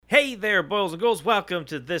Hey there, boys and girls. Welcome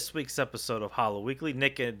to this week's episode of Hollow Weekly.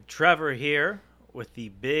 Nick and Trevor here with the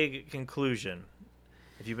big conclusion.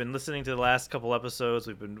 If you've been listening to the last couple episodes,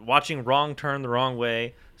 we've been watching Wrong Turn the Wrong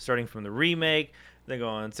Way, starting from the remake, then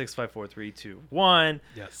going 6, 5, 4, 3, 2, 1.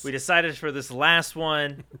 Yes. We decided for this last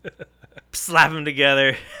one, slap them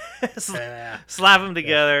together. Slap them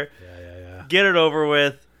together. Yeah. Get it over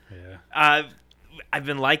with. Yeah. I've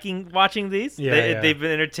been liking watching these. Yeah. They've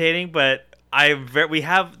been entertaining, but we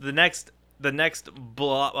have the next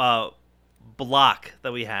block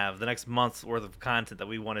that we have, the next month's worth of content that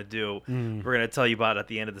we want to do. We're going to tell you about at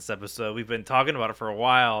the end of this episode. We've been talking about it for a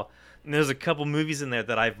while, and there's a couple movies in there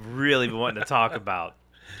that I've really been wanting to talk about.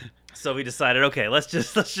 So we decided, okay, let's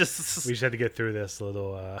just. We just had to get through this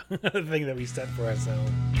little thing that we set for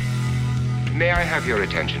ourselves. May I have your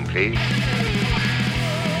attention, please?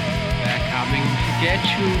 They're coming to get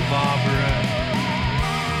you, Barbara.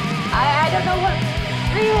 I don't know what to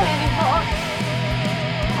feel anymore.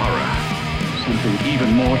 Horror. Something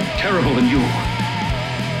even more terrible than you.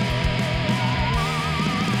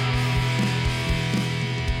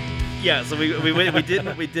 Yeah, so we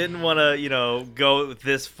didn't want to go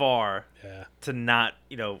this far to not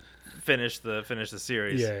finish the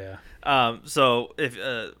series. Yeah. So if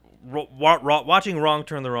watching Wrong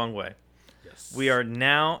Turn the Wrong Way, Yes. we are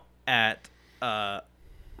now at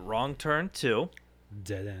Wrong Turn 2.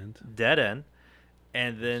 Dead End.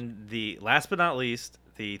 And then the last but not least,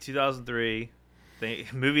 the 2003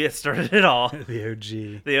 movie that started it all,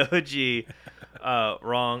 The OG.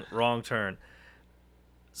 Wrong Turn.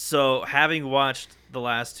 So having watched the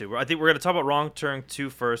last two, I think we're going to talk about Wrong Turn 2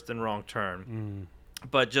 first and Wrong Turn.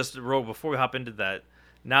 But just before we hop into that,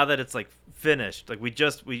 now that it's like finished, like we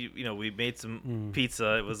made some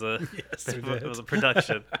pizza. It was a it was a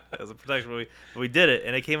production. It was a production movie. But we did it,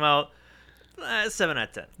 and it came out 7 out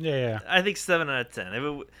of 10. Yeah. I think 7 out of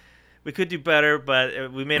 10. We could do better,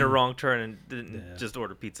 but we made a wrong turn and didn't just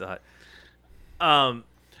order Pizza Hut.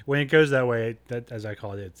 When it goes that way, that as I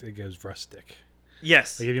call it, it goes rustic.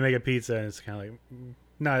 Yes. Like if you make a pizza and it's kind of like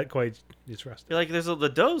not quite, it's rustic. You're like, the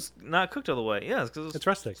dough's not cooked all the way. Yeah, It's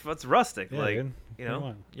rustic. It's rustic. Yeah, like, good.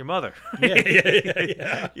 your mother.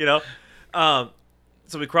 Yeah.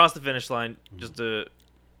 So we crossed the finish line just a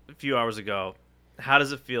few hours ago. How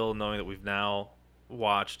does it feel knowing that we've now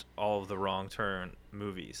watched all of the Wrong Turn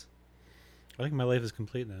movies? I think my life is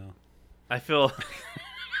complete now. I feel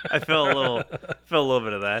a little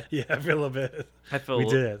bit of that. Yeah, I feel a little bit. We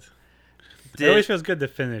did it. It always feels good to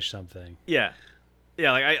finish something. Yeah.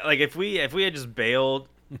 Like if we had just bailed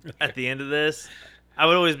at the end of this, I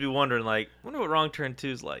would always be wondering, like, wonder what Wrong Turn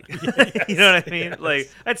 2's like. You know what I mean? Yes.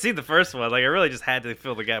 Like, I'd seen the first one. Like, I really just had to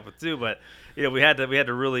fill the gap with 2, but we had to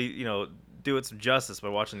really do it some justice by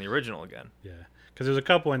watching the original again. Yeah, because there's a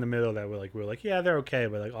couple in the middle that we were like, yeah, they're okay,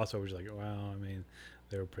 but like also we're just like, wow, I mean,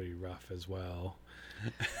 they were pretty rough as well.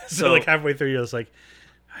 So like halfway through, you're just like,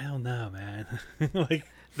 I don't know, man. Like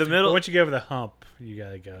the middle. Once you get over the hump, you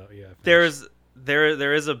gotta go. Yeah, there is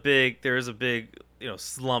a big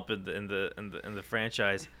slump in the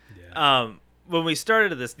franchise. Yeah. When we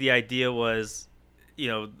started this, the idea was,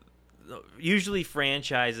 usually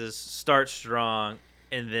franchises start strong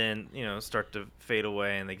and then start to fade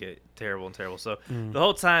away and they get terrible. So the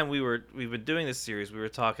whole time we've been doing this series, we were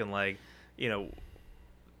talking like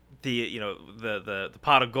the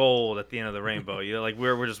pot of gold at the end of the rainbow. Like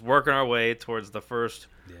we're just working our way towards the first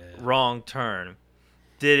wrong turn.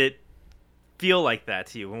 Did it feel like that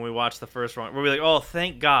to you when we watched the first wrong? Were we like, oh,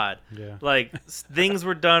 thank God? Yeah. Like things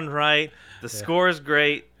were done right. The score is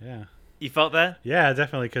great. Yeah. You felt that? Yeah,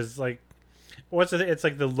 definitely. Because like. It's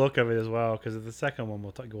like the look of it as well, because the second one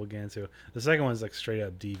we'll get into. The second one's like straight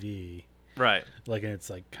up DV, right? Like, and it's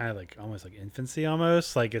like kind of like almost like infancy,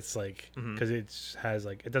 almost like it's like because it has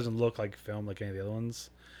like it doesn't look like film like any of the other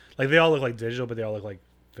ones. Like they all look like digital, but they all look like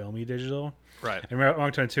filmy digital, right? And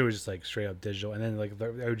Wrong Turn 2 is just like straight up digital, and then like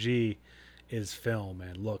the OG is film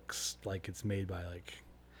and looks like it's made by like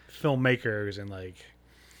filmmakers and like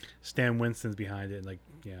Stan Winston's behind it, and like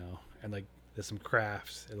and like. There's some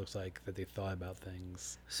crafts. It looks like that they thought about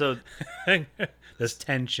things. So there's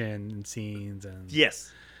tension in scenes, and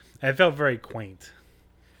yes, and it felt very quaint.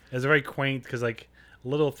 It was very quaint because like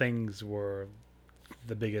little things were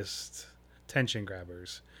the biggest tension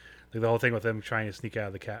grabbers. Like the whole thing with them trying to sneak out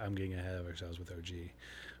of the cat. I'm getting ahead of ourselves with OG,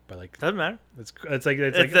 but like doesn't matter. It's like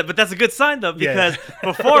but that's a good sign though, because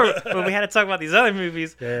before when we had to talk about these other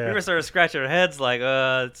movies, we were sort of scratching our heads like,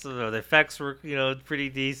 the effects were pretty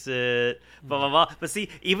decent, blah blah blah. But see,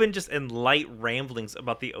 even just in light ramblings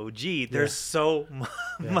about the OG, there's so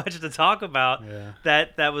much to talk about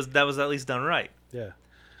that was at least done right. Yeah.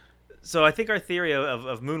 So I think our theory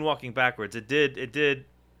of moonwalking backwards, it did.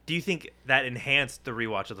 Do you think that enhanced the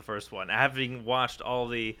rewatch of the first one? Having watched all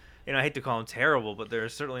the, I hate to call them terrible, but they're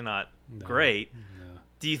certainly not great. No.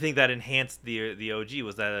 Do you think that enhanced the OG?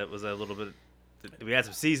 Was that a little bit? Did we had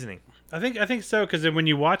some seasoning? I think so, because when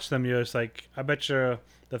you watch them, you're just like, I bet you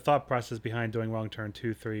the thought process behind doing Wrong Turn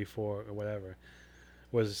 2, 3, 4, or whatever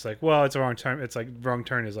was just like, well, it's a wrong turn. It's like Wrong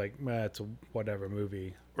Turn is like, it's a whatever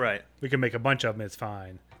movie. Right. We can make a bunch of them. It's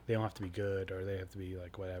fine. They don't have to be good, or they have to be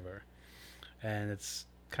like whatever. And it's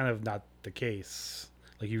kind of not the case.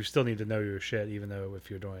 Like, you still need to know your shit, even though if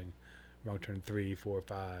you're doing Wrong Turn 3, 4,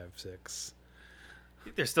 5, 6.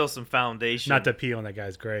 There's still some foundation. Not to pee on that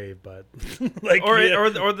guy's grave, but like, or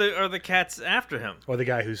the cats after him. Or the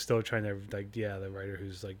guy who's still trying to the writer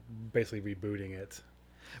who's like basically rebooting it.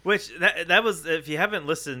 Which that was, if you haven't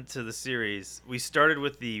listened to the series, we started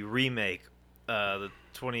with the remake, the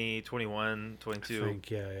 2021, 22 I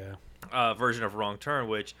think, version of Wrong Turn,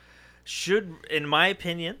 which should, in my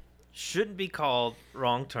opinion, shouldn't be called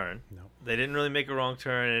Wrong Turn. No. They didn't really make a wrong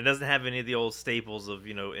turn, and it doesn't have any of the old staples of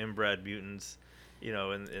inbred mutants.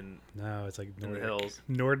 In No, it's like in the hills.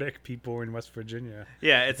 Nordic people in West Virginia.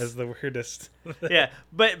 Yeah, it's That's the weirdest. yeah,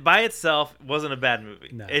 but by itself wasn't a bad movie.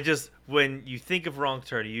 No. It just, when you think of Wrong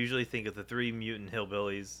Turn, you usually think of the three mutant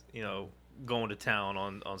hillbillies, going to town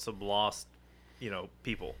on some lost,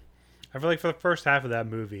 people. I feel like for the first half of that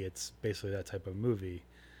movie, it's basically that type of movie,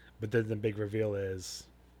 but then the big reveal is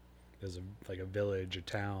there's a village, a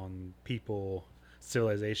town, people,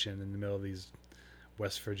 civilization in the middle of these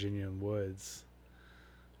West Virginian woods,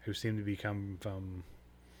 who seem to become from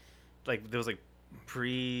Like, there was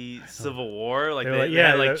pre-Civil War, like They were they, like- they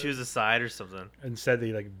yeah, had they- choose a side or something. instead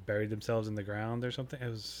they buried themselves in the ground or something. It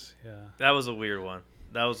was That was a weird one.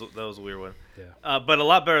 That was a weird one. yeah. But a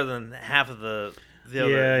lot better than half of the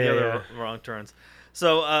other Wrong Turns.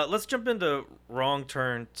 So let's jump into Wrong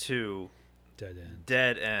Turn 2, Dead end.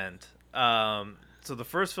 Dead End. So the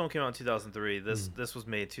first film came out in 2003. This was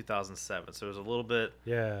made in 2007. So there's a little bit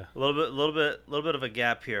of a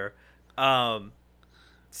gap here.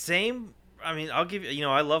 Same. I mean, I'll give you.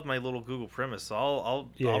 I love my little Google premise. So I'll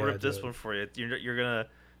rip do this it. one for you. You're gonna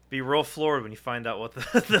be real floored when you find out what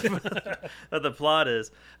the plot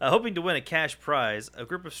is. Hoping to win a cash prize, a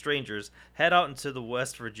group of strangers head out into the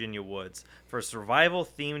West Virginia woods for a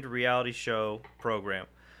survival-themed reality show program.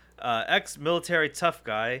 Ex-military tough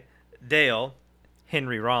guy Dale,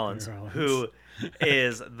 Henry Rollins, who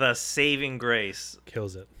is the saving grace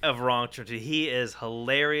Kills it. of Wrong Turn 2. He is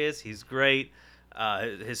hilarious. He's great.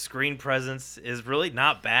 His screen presence is really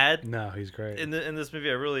not bad No, he's great. in this movie.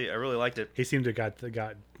 I really liked it. He seemed to got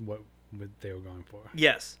what they were going for.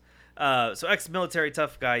 Yes. So ex-military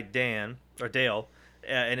tough guy Dale,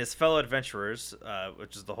 and his fellow adventurers,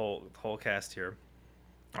 which is the whole cast here,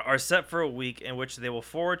 are set for a week in which they will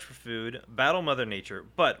forage for food, battle Mother Nature,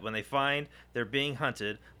 but when they find they're being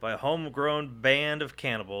hunted by a homegrown band of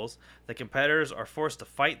cannibals, the competitors are forced to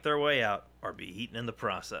fight their way out or be eaten in the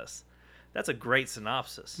process. That's a great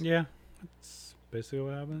synopsis. Yeah, that's basically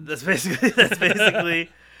what happened. That's basically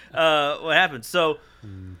what happened. So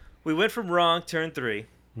we went from Wrong Turn 3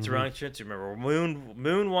 to Wrong Turn 2. Remember, we're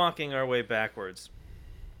moonwalking our way backwards.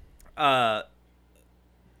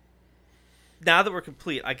 Now that we're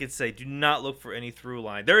complete, I could say do not look for any through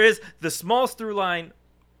line. There is the smallest through line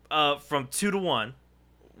from 2 to 1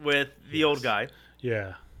 with the old guy.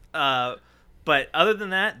 Yeah. But other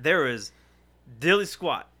than that, there is dilly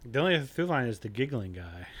squat. The only through line is the giggling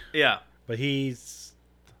guy, Yeah. but he's.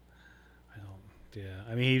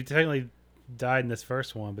 I mean, he technically died in this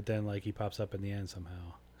first one, but then he pops up in the end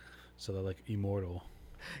somehow, so they're immortal.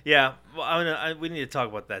 Yeah, well, we need to talk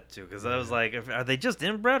about that too, because I was like, are they just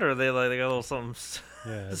inbred, or are they they got a little something?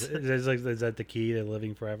 Yeah, is that the key to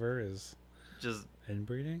living forever? Is Just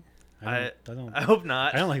inbreeding? I don't. I hope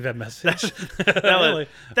not. I don't like that message.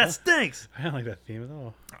 That stinks. I don't like that theme at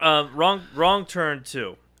all. Wrong Turn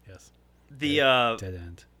 2. Yes. The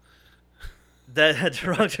Dead end.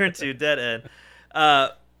 Wrong Turn 2, Dead End.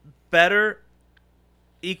 Better,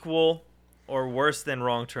 equal, or worse than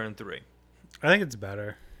Wrong Turn 3? I think it's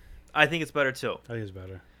better. I think it's better too. I think it's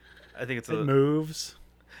better. I think it's It moves.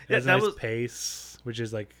 It Yeah, has a that nice was- pace, which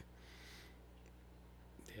is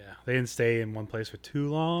they didn't stay in one place for too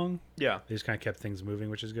long. yeah. They just kind of kept things moving,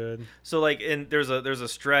 which is good. So there's a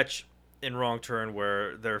stretch in Wrong Turn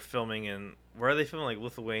where they're filming in, where are they filming,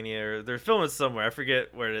 Lithuania, or they're filming somewhere, I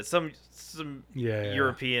forget where it is, some Yeah.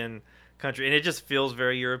 European country, and it just feels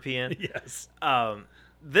very European. Yes.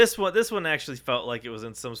 This one actually felt like it was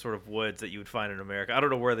in some sort of woods that you would find in America. I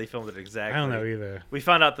don't know where they filmed it exactly. I don't know either, We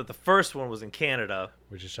found out that the first one was in Canada,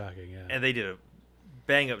 which is shocking. Yeah. and they did a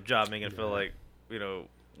bang up job making it feel like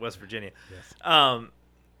West Virginia. Yes.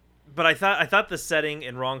 But I thought the setting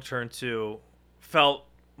in Wrong Turn 2 felt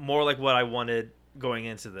more like what I wanted going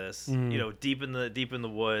into this. Deep in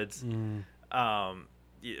the woods.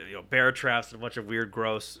 Bear traps and a bunch of weird,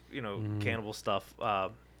 gross, cannibal stuff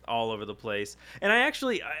all over the place. And I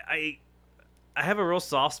actually I have a real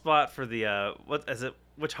soft spot for the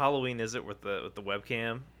which Halloween is it with the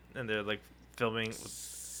webcam and they're like filming.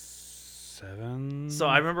 7. So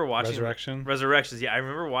I remember watching Resurrections. Yeah, I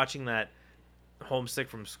remember watching that homesick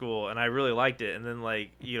from school, and I really liked it. And then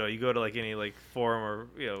you go to like any like forum or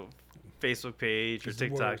Facebook page or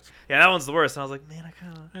TikTok. Yeah, that one's the worst. And I was like, man, I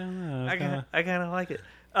kind of like it.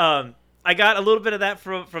 I got a little bit of that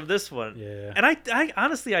from this one. Yeah. And I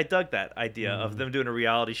honestly I dug that idea of them doing a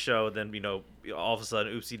reality show. Then all of a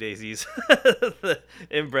sudden, oopsie daisies, the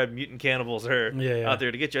inbred mutant cannibals are out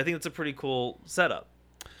there to get you. I think it's a pretty cool setup.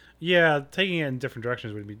 Yeah, taking it in different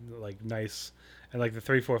directions would be like nice. And like the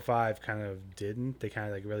 3, 4, 5 kind of didn't. They kind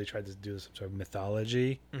of like really tried to do some sort of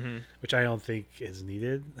mythology, which I don't think is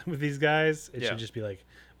needed with these guys. It should just be like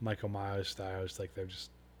Michael Myers style. It's like they're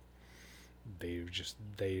just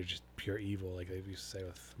pure evil, like they used to say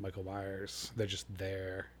with Michael Myers. They're just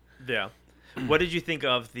there. Yeah. What did you think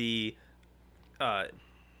of the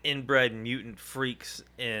inbred mutant freaks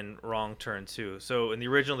in Wrong Turn 2? So in the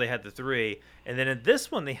original they had the 3, and then in this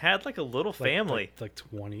one they had like a little family, like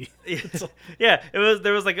 20. Yeah,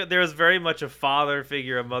 there was very much a father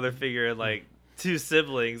figure, a mother figure, and like two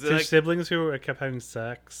siblings. Siblings who kept having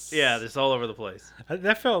sex. Yeah, just all over the place.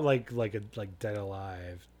 That felt like Dead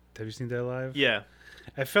Alive. Have you seen Dead Alive? Yeah.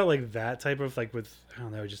 I felt like that type of like with I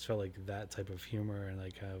don't know. It just felt like that type of humor and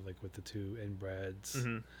like kind of like with the two inbreds.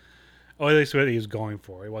 Mm-hmm. Or at least what he was going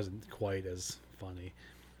for. It wasn't quite as funny,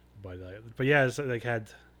 but yeah, it's like I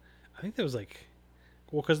think there was like,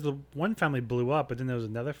 because the one family blew up, but then there was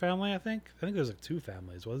another family. I think there was like 2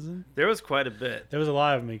 families, wasn't there? Was quite a bit. There was a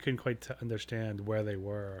lot of them. You couldn't quite understand where they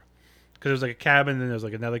were, because there was like a cabin, and then there was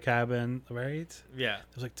like another cabin, right? Yeah, there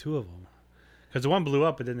was like 2 of them, because the one blew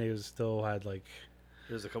up, but then they still had like.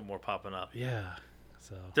 There's a couple more popping up. Yeah,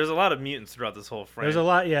 so there's a lot of mutants throughout this whole frame. There's a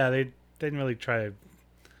lot. Yeah, they didn't really try to.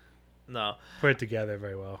 No. Put it together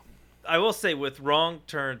very well. I will say with Wrong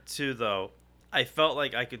Turn 2, though, I felt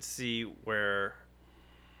like I could see where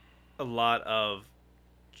a lot of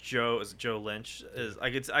Joe Lynch is.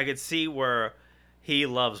 I could see where he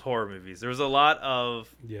loves horror movies. There was a lot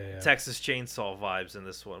of Texas Chainsaw vibes in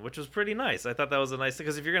this one, which was pretty nice. I thought that was a nice thing,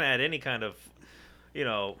 because if you're going to add any kind of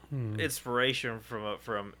inspiration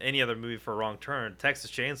from any other movie for Wrong Turn,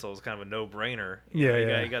 Texas Chainsaw is kind of a no-brainer. You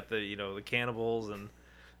got the the cannibals and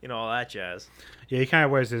all that jazz. Yeah, he kind of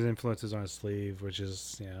wears his influences on his sleeve, which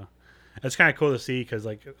is, it's kind of cool to see, because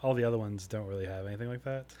like all the other ones don't really have anything like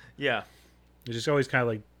that. Yeah. It's just always kind of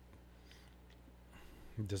like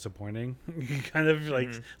disappointing. Kind of like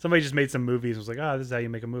somebody just made some movies and was like, this is how you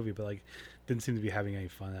make a movie, but like didn't seem to be having any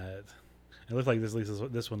fun at it. It looked like this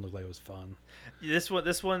one looked like it was fun. This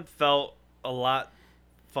one felt a lot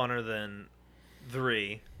funner than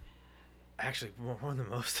 3. Actually, more than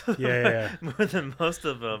most of them. Yeah. More than most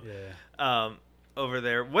of them. Yeah. Over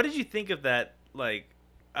there. What did you think of that? Like,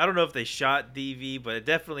 I don't know if they shot DV, but it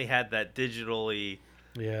definitely had that digitally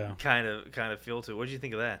kind of feel to it. What did you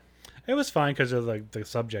think of that? It was fine because of like the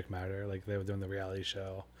subject matter. Like they were doing the reality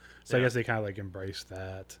show, so I guess they kind of like embraced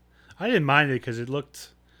that. I didn't mind it because it looked.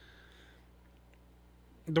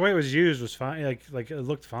 The way it was used was fine. Like it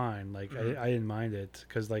looked fine. Like I didn't mind it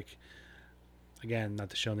because like. Again, not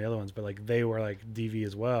to show the other ones, but like they were like DV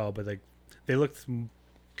as well, but like they looked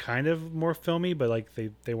kind of more filmy, but like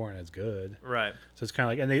they weren't as good. Right. So it's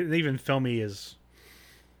kind of like, and even filmy is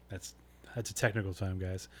that's a technical term,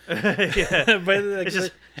 guys. Yeah. But like,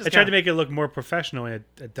 I tried to make it look more professional, and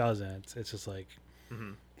it doesn't. It's just like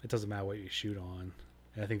it doesn't matter what you shoot on,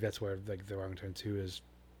 and I think that's where like the Wrong Turn 2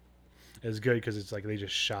 is good, because it's like they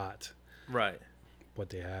just shot what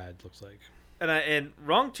they had. Looks like. And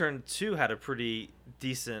Wrong Turn 2 had a pretty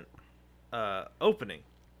decent opening,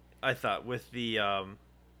 I thought, with the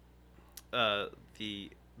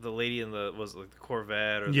lady in the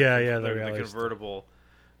Corvette or the convertible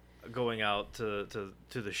going out to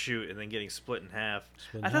the shoot and then getting split in half.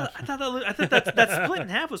 I thought that split in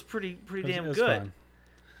half was pretty damn good.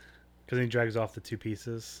 Because he drags off the 2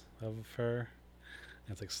 pieces of her,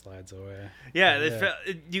 and it's like slides away. Yeah,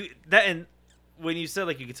 and. When you said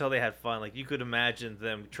like you could tell they had fun, like you could imagine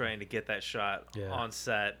them trying to get that shot on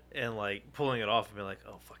set and like pulling it off and being like,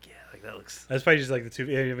 "Oh fuck yeah!" Like that looks. That's probably just like the 2.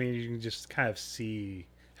 I mean, you can just kind of see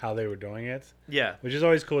how they were doing it. Yeah, which is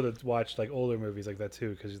always cool to watch like older movies like that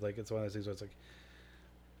too, because like it's one of those things where it's like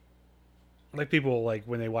Like people like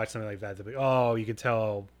when they watch something like that, they'll be, oh, you can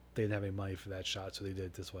tell they didn't have any money for that shot, so they did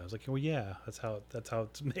it this way. I was like, well, yeah, that's how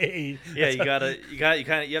it's made. Yeah, That's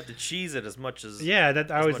how- you have to cheese it as much as Yeah,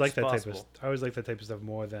 that I always much like as that type of. possible. I always like that type of stuff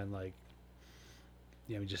more than like,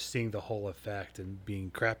 just seeing the whole effect and being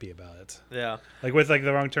crappy about it. Yeah. Like with like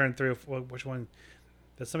the Wrong Turn 3, which one?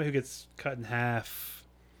 There's somebody who gets cut in half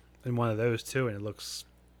in one of those too, and it looks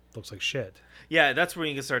like shit. Yeah, that's where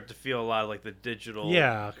you can start to feel a lot of like the digital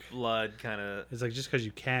Yeah, blood kind of. it's like just because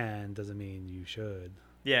you can doesn't mean you should.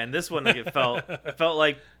 Yeah, and this one like, it felt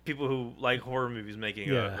like people who like horror movies making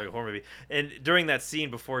Yeah. like a horror movie. And during that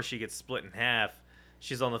scene before she gets split in half,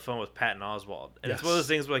 she's on the phone with Patton Oswalt, and it's one of Yes. those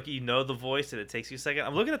things where like the voice and it takes you a second.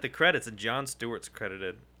 I'm looking at the credits, and Jon Stewart's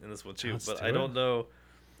credited in this one too, Jon but I Stewart? don't know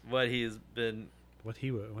what he's been What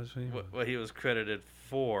he was? what he was credited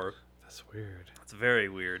for. That's weird. It's very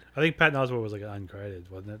weird. I think Patton Oswalt was like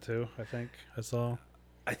uncredited, wasn't it too? I think I saw.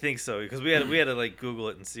 I think so because we had to like Google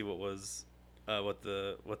it and see what was what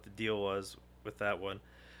the deal was with that one.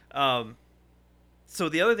 So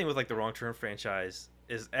the other thing with like the Wrong Turn franchise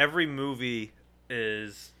is every movie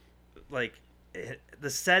is like the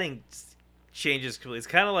setting changes completely. It's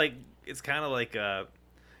kind of like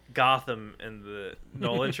Gotham in the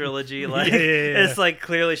Nolan trilogy. Like Yeah. it's like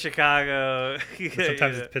clearly Chicago.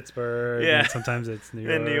 Sometimes it's Pittsburgh. Yeah. And sometimes it's New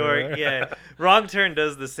York. In New York, yeah. Wrong Turn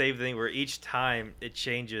does the same thing where each time it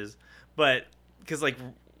changes, but because like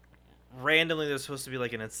randomly there's supposed to be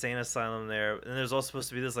like an insane asylum there, and there's also supposed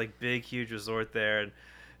to be this like big huge resort there,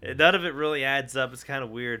 and none of it really adds up. It's kind of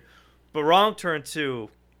weird. But Wrong Turn 2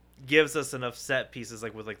 gives us enough set pieces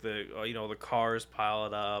like with like the the cars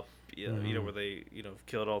piled up, where they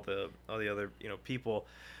killed all the other people.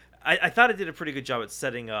 I thought it did a pretty good job at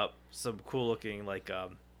setting up some cool looking like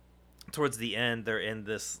towards the end they're in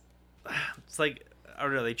this. It's like I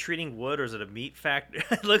don't know. Are they treating wood or is it a meat factory?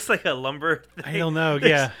 It looks like a lumber thing. I don't know. There's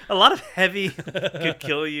Yeah, a lot of heavy could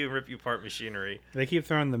kill you and rip you apart machinery. they keep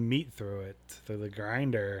throwing the meat through the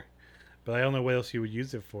grinder, but I don't know what else you would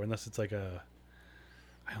use it for unless it's like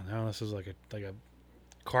I don't know, unless it's like a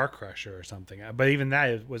car crusher or something. But even that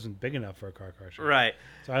it wasn't big enough for a car crusher. Right.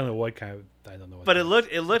 So I don't know what kind of. I don't know. What But that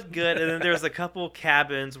it looked good, and then there's a couple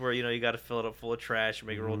cabins where you got to fill it up full of trash and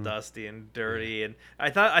make it real dusty and dirty. And I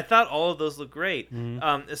thought all of those looked great,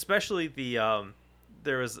 especially the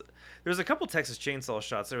there was a couple Texas Chainsaw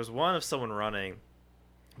shots. There was one of someone running,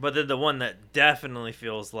 but then the one that definitely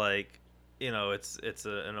feels like it's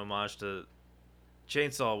an homage to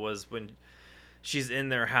Chainsaw was when she's in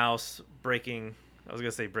their house breaking. I was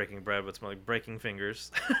gonna say breaking bread, but it's more like breaking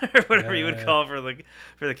fingers, or whatever you would call for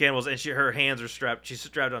the cannibals. And her hands are strapped. She's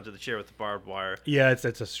strapped onto the chair with the barbed wire. Yeah, it's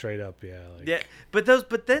a straight up. Yeah. Like, Yeah, but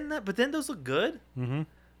then those look good. Mm-hmm.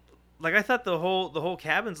 Like I thought the whole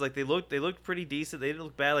cabins like they looked pretty decent. They didn't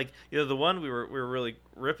look bad. Like the one we were really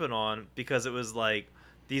ripping on because it was like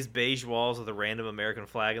these beige walls with a random American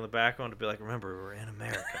flag in the background to be like, remember we're in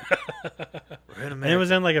America. We're in America. And it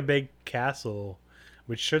was in like a big castle,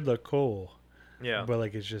 which should look cool. Yeah. But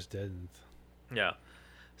like it just didn't. Yeah.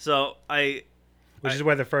 So Which is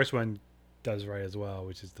why the first one does right as well,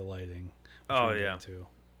 which is the lighting. Oh yeah.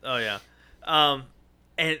 Oh yeah.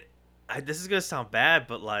 And this is gonna sound bad,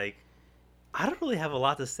 but like, I don't really have a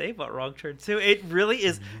lot to say about Wrong Turn 2. It really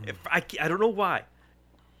is. I don't know why,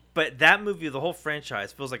 but that movie, the whole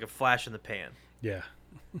franchise, feels like a flash in the pan. Yeah.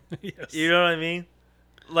 Yes. You know what I mean?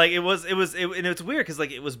 Like and it's weird because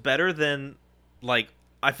like it was better than like.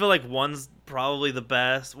 I feel like one's probably the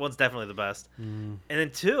best. One's definitely the best, and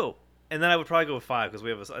then 2, and then I would probably go with 5 because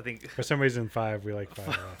we have I think For some reason, 5 we like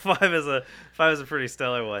 5. five is a pretty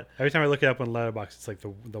stellar one. Every time I look it up on Letterboxd, it's like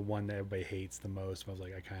the one that everybody hates the most. I was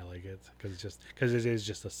like, I kind of like it because it is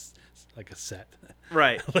just a set.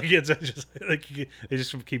 Right. Like it's just like they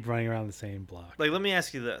just keep running around the same block. Like, let me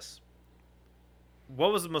ask you this: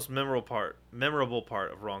 what was the most memorable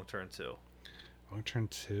part of Wrong Turn 2? Wrong Turn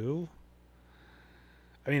 2.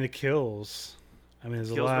 I mean the kills. I mean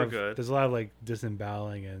there's a Kills lot were of good. there's a lot of like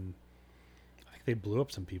disemboweling and I think they blew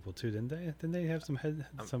up some people too, didn't they? Didn't they have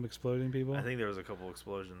some exploding people? I think there was a couple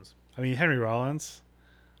explosions. I mean Henry Rollins.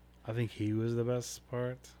 I think he was the best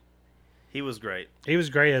part. He was great, He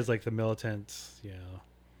was great as like the militant,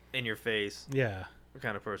 in your face yeah,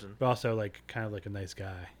 kind of person. but also like kind of like a nice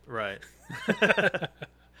guy. Right.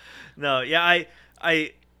 No, yeah,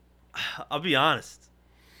 I'll be honest.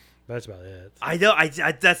 That's about it. I know. I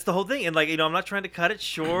that's the whole thing, and like I'm not trying to cut it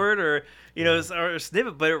short or or snip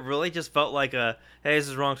it, but it really just felt like hey, this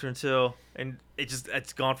is Wrong Turn 2, and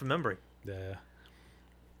it's gone from memory. Yeah,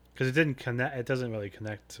 because it didn't connect. It doesn't really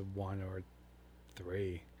connect to 1 or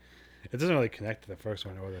 3. It doesn't really connect to the first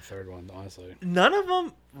one or the third one, honestly. None of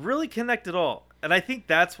them really connect at all, and I think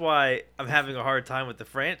that's why I'm having a hard time with the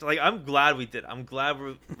franchise. Like, I'm glad we did. I'm glad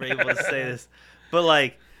we're able to say this, but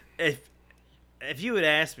like, if you had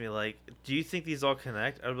asked me, like, do you think these all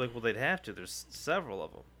connect? I'd be like, well, they'd have to. There's several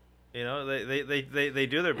of them. You know, they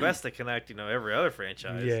do their best to connect. You know, every other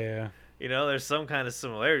franchise. Yeah. You know, there's some kind of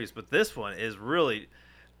similarities, but this one is really,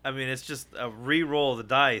 I mean, it's just a re-roll of the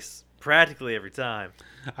dice practically every time.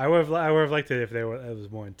 I would have liked it if it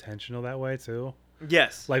was more intentional that way too.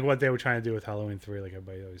 Yes. Like what they were trying to do with Halloween 3, like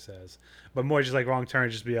everybody always says. But more just like Wrong Turn,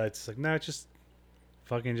 just be like, it's like, no, it's just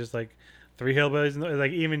fucking just like 3 hillbillies. And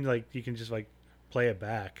like even like you can just like play it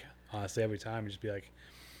back, honestly, every time and just be like,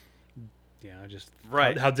 you know, just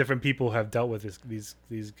right. how different people have dealt with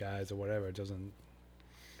these guys or whatever. It doesn't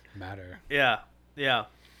matter. Yeah.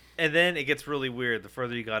 And then it gets really weird the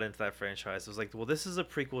further you got into that franchise. It was like, well, this is a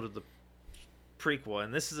prequel to the prequel,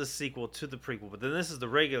 and this is a sequel to the prequel, but then this is the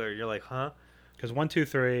regular. You're like, huh? Because 1, 2,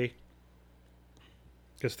 3.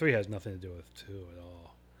 Because 3 has nothing to do with 2 at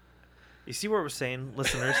all. You see what we're saying,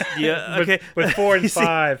 listeners? Yeah. Okay. But 4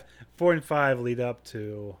 and 5 lead up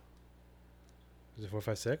to. Is it 4,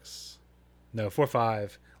 5, 6? No, 4,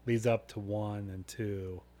 5 leads up to 1 and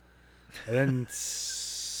 2, and then.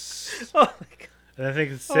 Oh my god! And I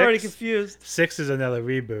think 6. I'm already confused. 6 is another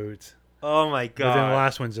reboot. Oh my god! But then the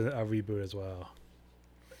last one's a reboot as well.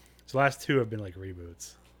 So the last 2 have been like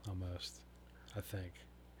reboots, almost. I think.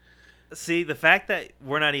 See, the fact that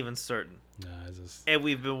we're not even certain, it's just... and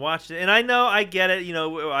we've been watching, and I know, I get it. You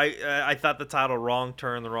know, I thought the title "Wrong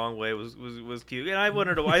Turn the Wrong Way" was cute, and I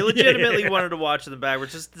legitimately wanted to watch them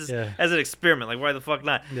backwards just as an experiment. Like, why the fuck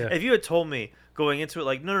not? Yeah. If you had told me going into it,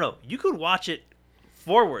 like, no, you could watch it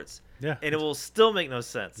forwards, and it will still make no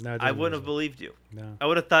sense. No, I wouldn't have believed you. No. I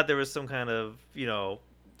would have thought there was some kind of, you know,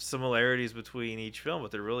 similarities between each film,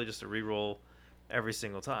 but they're really just a re-roll every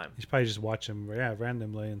single time. You should probably just watch them,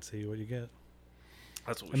 randomly and see what you get.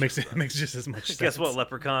 That's what it makes just as much sense. Guess what,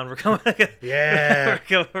 Leprechaun? We're coming. Yeah,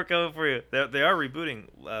 we're coming for you. They are rebooting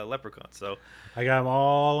Leprechaun, so I got them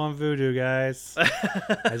all on Vudu, guys.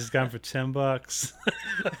 I just got them for $10.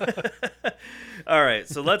 All right,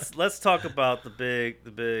 so let's talk about the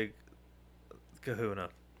big Kahuna.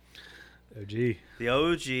 OG. The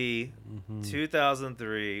OG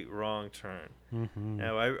 2003 Wrong Turn. Mm-hmm.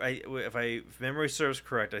 Now, if memory serves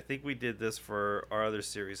correct, I think we did this for our other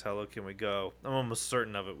series, How Low Can We Go? I'm almost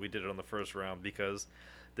certain of it. We did it on the first round because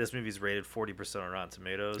this movie's rated 40% on Rotten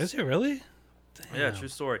Tomatoes. Is it really? Damn. Yeah, true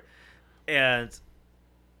story. And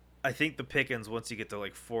I think the pickings, once you get to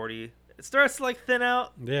like 40, it starts to like thin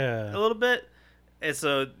out a little bit. And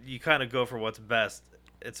so you kind of go for what's best.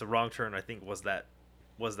 It's a Wrong Turn, I think, was that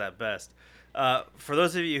best. For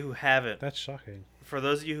those of you who haven't, that's shocking. For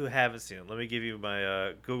those of you who haven't seen it, let me give you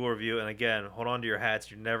my Google review. And again, hold on to your hats.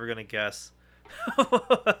 You're never gonna guess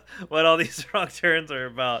what all these wrong turns are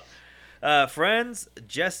about. Friends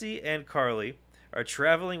Jesse and Carly are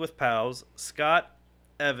traveling with pals Scott,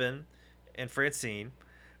 Evan, and Francine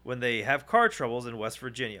when they have car troubles in West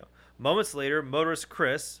Virginia. Moments later, motorist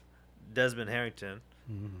Chris, Desmond Harrington,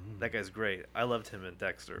 that guy's great. I loved him in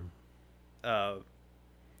Dexter.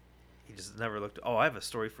 He just never looked. Oh, I have a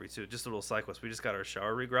story for you too. Just a little side quest. We just got our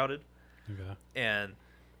shower regrouted, and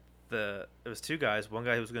it was 2 guys. One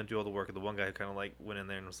guy who was going to do all the work, and the one guy who kind of like went in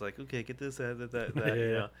there and was like, "Okay, get this, that."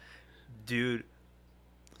 You know, dude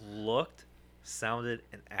looked, sounded,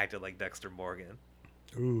 and acted like Dexter Morgan.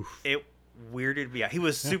 Oof. It weirded me out. He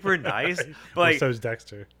was super nice, but like, so is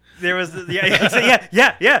Dexter. There was yeah.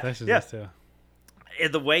 That's just nice too.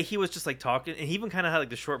 And the way he was just like talking, and he even kind of had like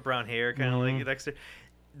the short brown hair, kind of like Dexter.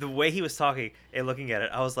 The way he was talking and looking at it,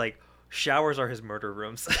 I was like, showers are his murder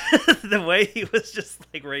rooms. The way he was just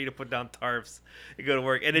like ready to put down tarps and go to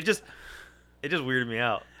work, and it just weirded me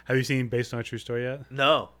out. Have you seen Based on a True Story yet?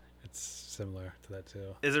 No. It's similar to that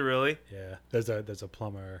too. Is it really? Yeah. There's a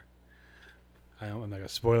plumber. I'm not gonna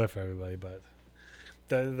spoil it for everybody, but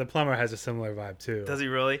the plumber has a similar vibe too. Does he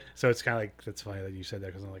really? So it's kind of like, that's funny that you said that,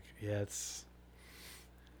 because I'm like, yeah, it's,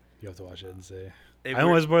 you have to watch it and see. I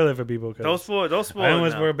don't want to spoil it for people. Don't spoil. Don't spoil. I don't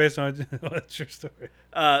want to spoil it based on a true story.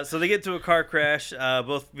 So they get to a car crash.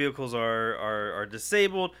 Both vehicles are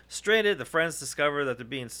disabled. Stranded, the friends discover that they're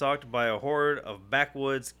being stalked by a horde of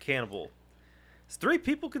backwoods cannibal. Is 3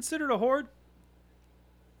 people considered a horde?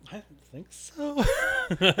 I don't think so.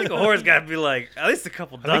 I think a horde's got to be like at least a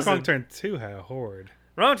couple dozen. I think Wrong Turn 2 had a horde.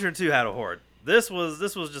 Wrong Turn 2 had a horde. This was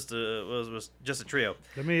just a trio.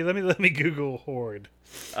 Let me Google horde.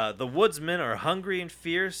 The woodsmen are hungry and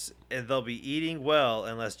fierce, and they'll be eating well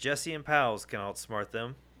unless Jesse and pals can outsmart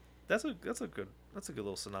them. That's a good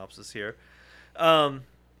little synopsis here.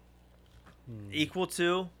 equal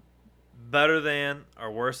to, better than,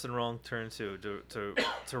 or worse than Wrong Turn 2.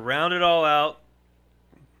 To round it all out,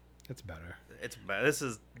 It's better. it's bad. This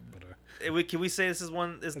is. Better. Can we say this is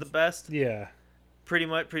the best? Yeah. Pretty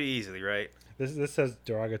easily, right? This says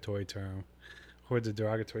derogatory term. Horde's a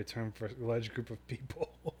derogatory term for a large group of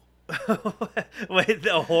people. Wait,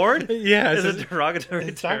 the horde? Yeah, is it's a derogatory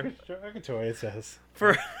It's term derogatory, it says.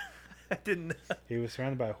 for. I didn't know. He was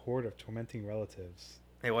surrounded by a horde of tormenting relatives.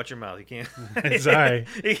 Hey, watch your mouth. You can't. Sorry.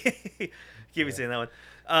 You can't be saying that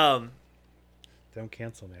one. Don't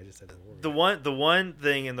cancel me. I just said the horde. The one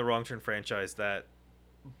thing in the Wrong Turn franchise that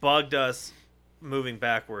bugged us moving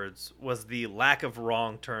backwards was the lack of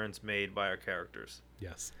wrong turns made by our characters.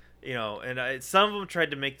 Yes. You know, and some of them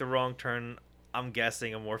tried to make the wrong turn, I'm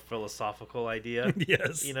guessing, a more philosophical idea.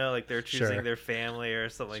 Yes. You know, like they're choosing Sure. their family or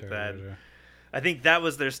something like that. Sure. I think that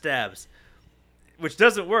was their stabs, which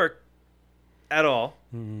doesn't work at all.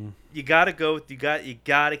 Mm-hmm. You gotta go with you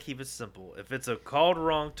gotta keep it simple. If it's a called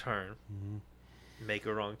wrong turn, make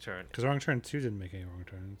a wrong turn. Because Wrong Turn 2 didn't make any wrong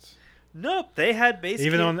turns. Nope, they had basically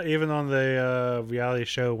Even on the reality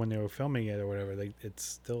show when they were filming it or whatever, they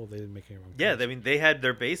didn't make any wrong yeah. turns. I mean, they had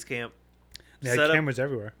their base camp They had set up. cameras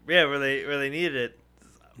everywhere. Yeah, where they needed it.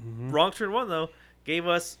 Mm-hmm. Wrong Turn 1 though gave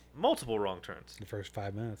us multiple wrong turns. The first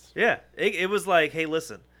 5 minutes. Yeah, it was like, hey,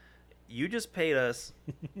 listen, you just paid us.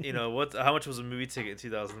 You know how much was a movie ticket in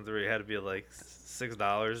 2003? It had to be like $6, $7.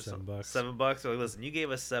 $7. So like, listen, you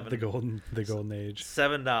gave us The golden age.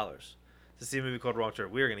 $7 to see a movie called Wrong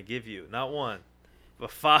Turn. We are going to give you not one,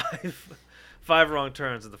 but five wrong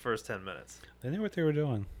turns in the first 10 minutes. They knew what they were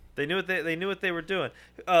doing. They knew what they were doing.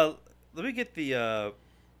 Let me get the.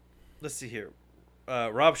 Let's see here.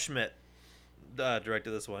 Rob Schmidt directed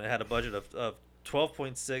this one. It had a budget of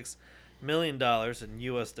 $12.6 million in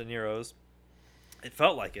U.S. dineros. It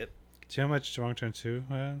felt like it. Do you know how much Wrong Turn 2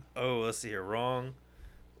 had? Oh, let's see here. Wrong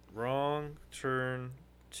Turn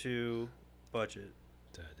 2 budget.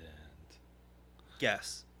 Dead end.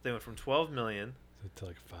 Guess. They went from 12 million To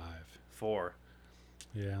like 5. 4.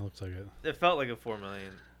 Yeah, it looks like it. It felt like a 4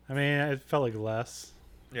 million. I mean, it felt like less,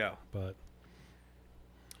 Yeah. but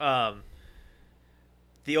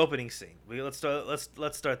The opening scene. Let's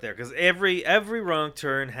start there because every Wrong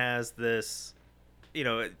Turn has this, you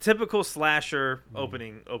know, typical slasher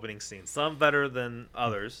opening scene. Some better than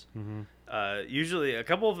others. Usually, a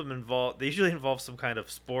couple of them involve some kind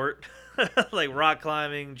of sport, like rock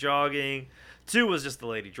climbing, jogging. 2 was just the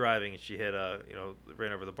lady driving and she hit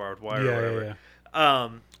ran over the barbed wire or whatever. Yeah.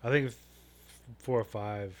 I think 4 or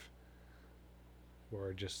 5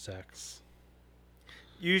 were just sex.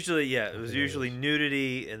 Usually, yeah, it was think it usually was.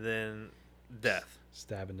 nudity and then death.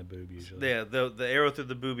 Stabbing the boob usually. Yeah, the arrow through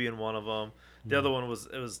the boobie in one of them. The other one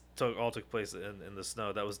took place in the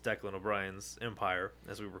snow. That was Declan O'Brien's Empire,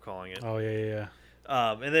 as we were calling it. Oh yeah.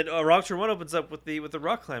 And then Wrong Turn 1 opens up with the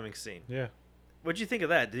rock climbing scene. Yeah. What'd you think of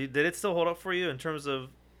that? Did it still hold up for you in terms of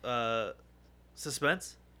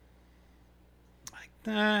suspense?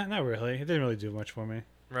 Nah, not really. It didn't really do much for me.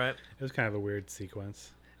 Right. It was kind of a weird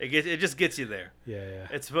sequence. It just gets you there. Yeah.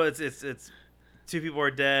 It's 2 people are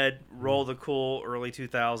dead. Roll the cool early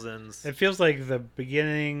 2000s. It feels like the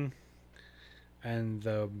beginning and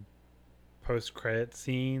the post-credit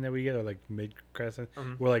scene that we get, or like mid-credit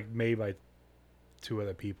scene, were like made by 2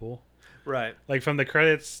 other people. Right. Like from the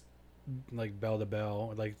credits, like bell to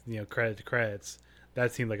bell, like credit to credits,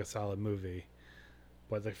 that seemed like a solid movie.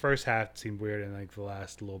 But the first half seemed weird, and like the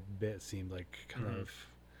last little bit seemed like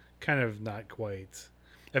kind of not quite.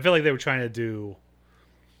 I feel like they were trying to do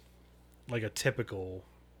like a typical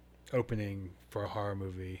opening for a horror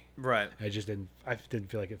movie. Right. I didn't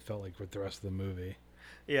feel like it felt like with the rest of the movie.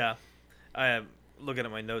 Yeah. I am looking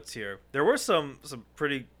at my notes here. There were some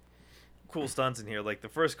pretty cool stunts in here, like the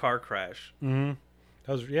first car crash. Mm-hmm.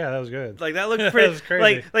 That was good. Like that looked pretty. That was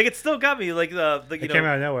crazy. Like it still got me. Like It came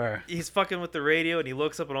out of nowhere. He's fucking with the radio and he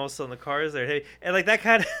looks up and all of a sudden the car is there. Hey, and like that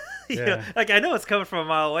kind of, Yeah. like I know it's coming from a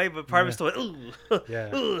mile away, but part of me still went, ooh,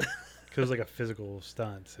 Yeah. ooh. It was like a physical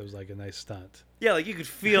stunt. It was like a nice stunt. Yeah, like you could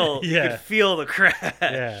feel, Yeah. you could feel the crash.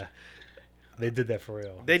 Yeah. They did that for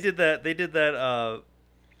real. They did that. They did that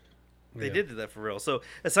for real. So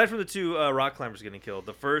aside from the 2 rock climbers getting killed,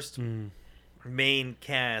 the first main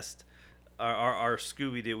cast, our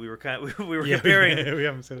Scooby Doo, we were comparing. We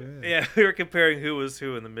haven't said it. Yeah, we were comparing who was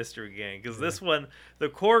who in the mystery gang because this one, the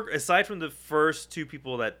core, aside from the first 2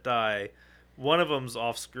 people that die, one of them's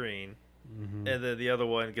off screen, and then the other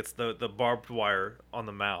one gets the barbed wire on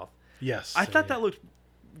the mouth. Yes. I thought that looked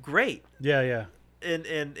great, Yeah. and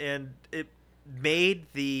it made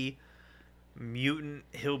the mutant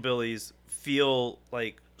hillbillies feel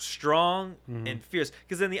like strong and fierce.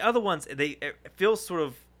 Because then the other ones, it feels sort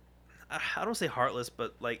of, I don't say heartless,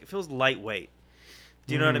 but like it feels lightweight.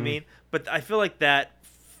 Do you know what I mean? But I feel like that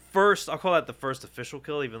first, I'll call that the first official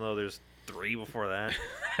kill, even though there's 3 before that.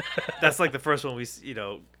 That's like the first one we see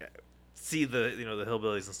the the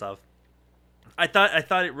hillbillies and stuff. I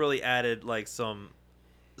thought it really added like some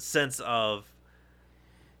sense of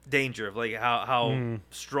danger of like how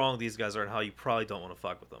strong these guys are and how you probably don't want to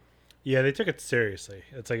fuck with them. Yeah, they took it seriously.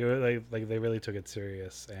 It's like they really took it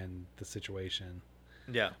serious and the situation.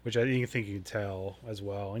 Yeah, which I didn't think you could tell as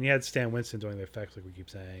well. And you had Stan Winston doing the effects, like we keep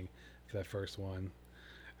saying, for that first one,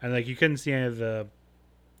 and like you couldn't see any of the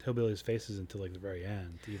hillbillies' faces until like the very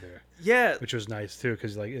end either. Yeah, which was nice too,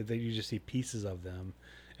 because like you just see pieces of them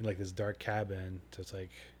in like this dark cabin. So it's like,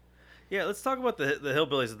 yeah, let's talk about the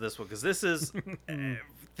hillbillies in this one, because this is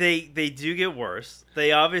they do get worse.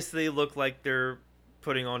 They obviously look like they're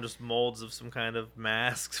putting on just molds of some kind of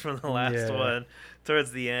masks from the last one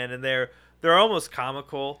towards the end, and they're almost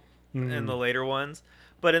comical in the later ones.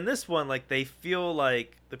 But in this one, like they feel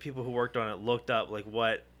like the people who worked on it looked up like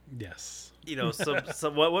what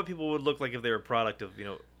some what people would look like if they were a product of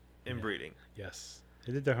inbreeding. Yes,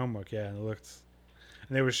 they did their homework. Yeah, and and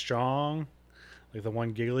they were strong. Like the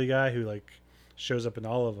one giggly guy who like shows up in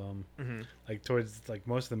all of them. Like towards like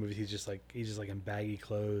most of the movies, he's just like in baggy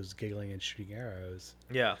clothes, giggling and shooting arrows.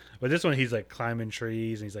 Yeah, but this one he's like climbing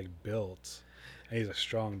trees and he's like built, and he's a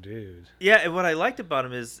strong dude. Yeah, and what I liked about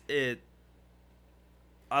him is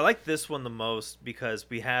I like this one the most because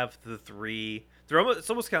we have the 3. It's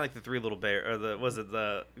almost kind of like the 3 little bear, or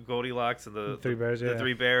the Goldilocks and the 3 bears. The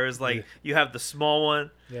 3 bears. Like you have the small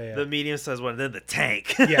one, the medium-sized one, and then the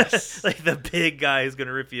tank. Yes, like the big guy who's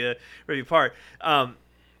gonna rip you apart.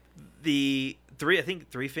 The 3, I think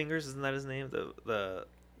 3 Fingers, isn't that his name? The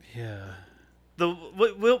 3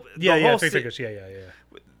 Fingers. Yeah.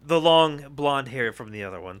 The long blonde hair from the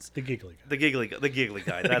other ones. The giggly guy. The giggly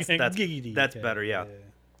guy. That's better. Yeah.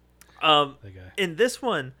 That guy. In this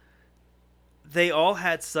one, they all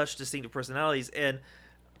had such distinctive personalities, and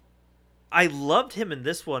I loved him in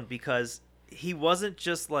this one because he wasn't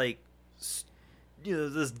just like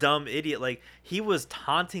this dumb idiot. Like he was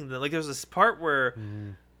taunting them. Like there's this part where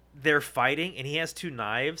they're fighting and he has 2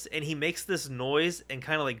 knives and he makes this noise and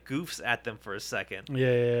kind of like goofs at them for a second.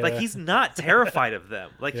 Like he's not terrified of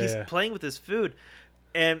them. Like he's playing with his food,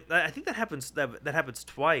 and I think that happens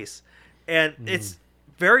twice, and it's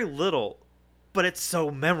very little, but it's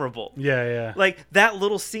so memorable. Yeah. Like that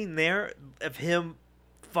little scene there of him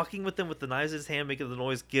fucking with them with the knives in his hand, making the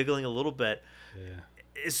noise, giggling a little bit,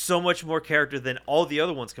 is so much more character than all the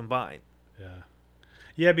other ones combined.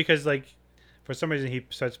 Yeah, because like for some reason he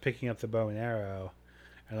starts picking up the bow and arrow,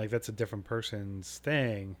 and like that's a different person's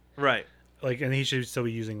thing, right? Like, and he should still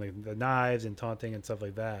be using like the knives and taunting and stuff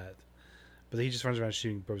like that, but he just runs around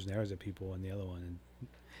shooting bows and arrows at people in the other one.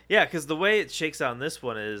 Yeah, because the way it shakes out in this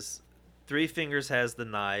one is 3 Fingers has the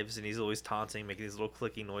knives, and he's always taunting, making these little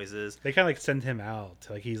clicky noises. They kind of like send him out,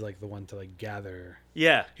 like he's like the one to like gather.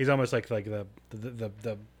 Yeah, he's almost like the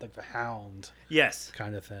hound. Yes,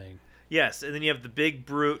 kind of thing. Yes, and then you have the big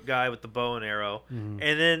brute guy with the bow and arrow, and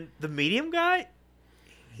then the medium guy.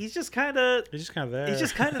 He's just kind of there. He's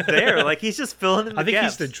just kind of there, like he's just filling in the I think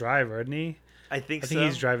gaps. he's the driver, isn't he? I think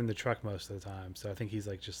he's driving the truck most of the time, so I think he's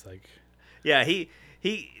like just like. Yeah, he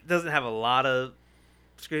doesn't have a lot of.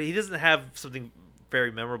 He doesn't have something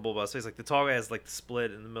very memorable about his face. Like the tall guy has like the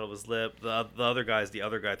split in the middle of his lip. The other guy is the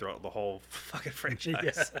other guy throughout the whole fucking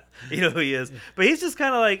franchise. You know who he is, but he's just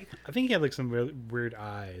kind of like. I think he had like some really weird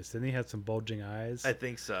eyes. Didn't he have some bulging eyes? I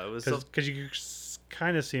think so. It was because you could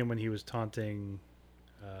kind of see him when he was taunting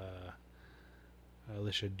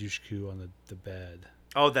Alicia Dushku on the bed.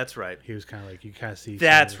 Oh, that's right. He was kind of like you kind of see.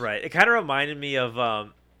 That's right. It kind of reminded me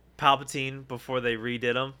of Palpatine before they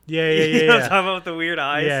redid him. Yeah. You know what I'm talking about with the weird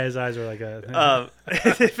eyes? Yeah, his eyes were like a.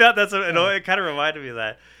 It kind of reminded me of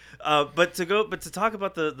that. But to talk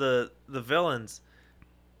about the villains,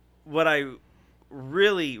 what I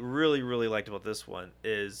really, really, really liked about this one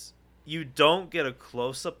is you don't get a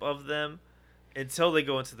close up of them until they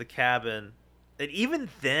go into the cabin, and even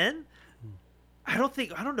then, I don't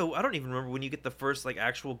even remember when you get the first like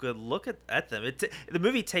actual good look at them. The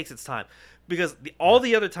movie takes its time because all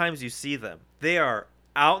the other times you see them, they are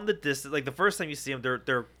out in the distance. Like the first time you see them,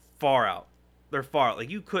 they're far out. They're far out. Like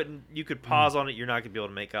you could pause on it, you're not gonna be able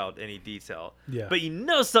to make out any detail. Yeah. But you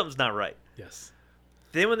know something's not right. Yes.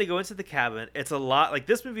 Then when they go into the cabin, it's a lot. Like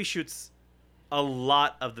this movie shoots a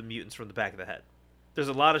lot of the mutants from the back of the head. There's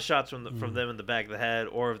a lot of shots from them in the back of the head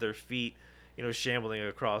or of their feet. shambling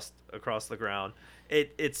across the ground.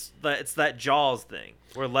 It's that Jaws thing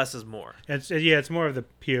where less is more. It's more of the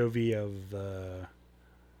POV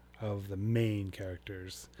of the main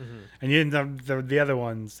characters, and the other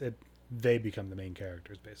ones, they become the main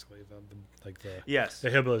characters basically. Yes. The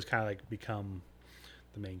hillbillies kind of like become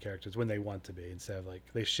the main characters when they want to be, instead of like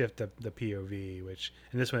they shift the POV, which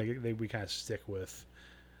in this one we kind of stick with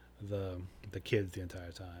the kids the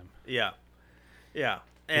entire time. Yeah. Which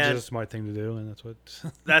And is a smart thing to do, and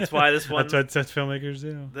that's why this one. that's what filmmakers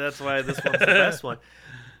do. That's why this one's the best one.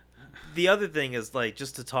 The other thing is like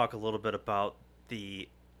just to talk a little bit about the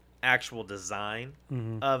actual design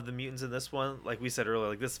of the mutants in this one. Like we said earlier,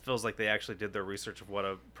 like this feels like they actually did their research of what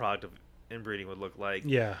a product of inbreeding would look like.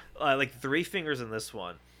 Yeah. Like Three Fingers in this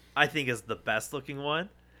one, I think is the best looking one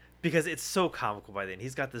because it's so comical by then.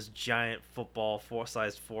 He's got this giant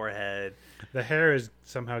football-sized forehead. The hair is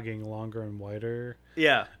somehow getting longer and whiter.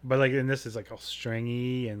 Yeah. But like in this is like all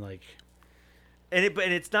stringy and like. And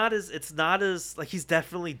it's not as like he's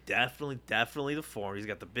definitely deformed. He's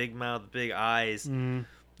got the big mouth, the big eyes.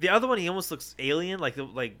 The other one, he almost looks alien, like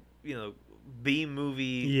B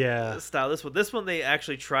movie style. This one, they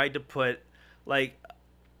actually tried to put like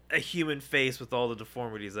a human face with all the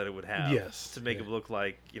deformities that it would have. Yes. To make it look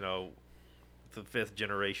like the fifth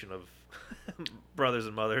generation of brothers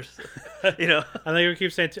and mothers. I think we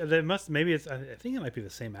keep saying I think it might be the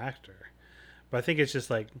same actor, but I think it's just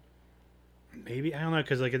like. Maybe I don't know,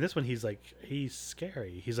 because like in this one he's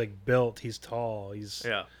scary. He's like built. He's tall.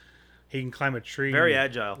 He can climb a tree. Very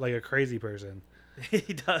agile, like a crazy person. He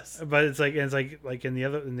does. But it's like in the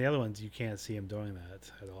other ones you can't see him doing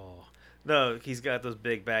that at all. No, he's got those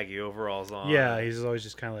big baggy overalls on. Yeah, he's always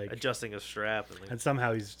just kind of like adjusting a strap, and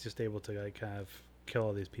somehow he's just able to like kind of kill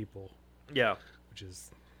all these people. Yeah, which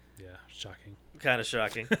is shocking. Kind of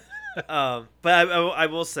shocking. But I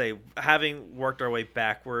will say, having worked our way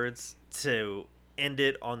backwards to end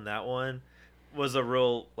it on that one was a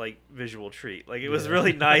real like visual treat. Like it was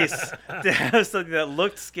really nice to have something that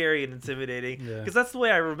looked scary and intimidating because that's the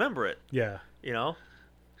way I remember it. Yeah. Yeah,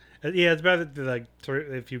 it's better to like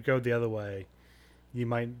if you go the other way, you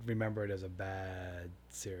might remember it as a bad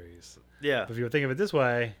series. Yeah. But if you think of it this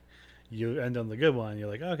way, you end on the good one. You're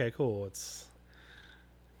like, okay, cool. It's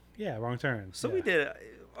wrong turn. So we did it.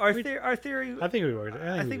 Our theory. I think we worked.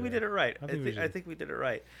 I think we did it right. I think we did it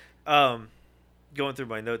right. Going through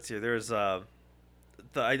my notes here, there's I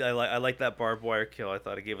like that barbed wire kill. I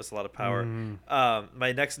thought it gave us a lot of power.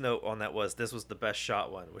 My next note on that was this was the best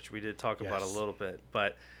shot one, which we did talk about a little bit,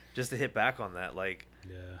 but just to hit back on that, like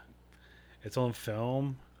it's on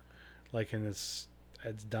film, like, and it's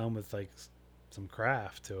done with like some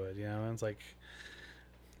craft to it. It's like.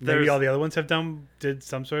 Maybe all the other ones did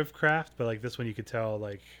some sort of craft, but like this one, you could tell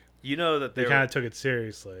like that they kind of took it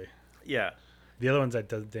seriously. Yeah, the other ones they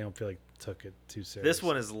don't feel like took it too seriously. This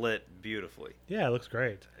one is lit beautifully. Yeah, it looks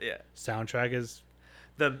great. Yeah, soundtrack is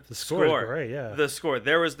the score is great. Yeah, the score.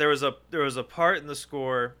 There was a part in the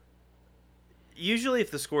score. Usually, if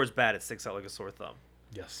the score is bad, it sticks out like a sore thumb.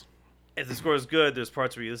 Yes. If the score is good, there's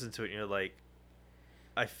parts where you listen to it and you're like,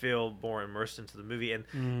 I feel more immersed into the movie,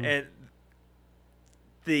 and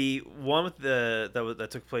the one with that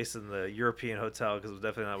took place in the European hotel, because it was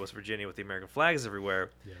definitely not West Virginia with the American flags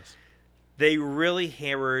everywhere. Yes. They really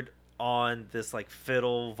hammered on this like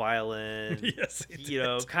fiddle, violin, yes,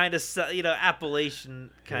 kind of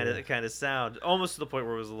Appalachian kind of sound, almost to the point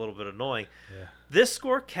where it was a little bit annoying. Yeah. This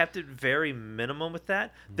score kept it very minimum with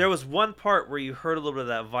that. There was one part where you heard a little bit of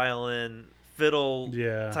that violin, fiddle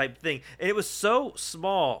type thing, and it was so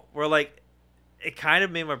small where like it kind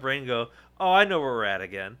of made my brain go, oh, I know where we're at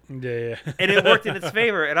again. Yeah. And it worked in its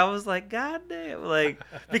favor. And I was like, God damn. Like,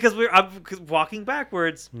 because I'm walking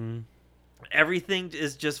backwards, everything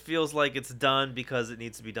just feels like it's done because it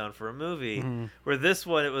needs to be done for a movie. Where this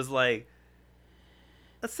one, it was like,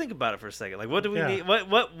 let's think about it for a second. Like, what do we need?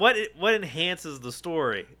 What enhances the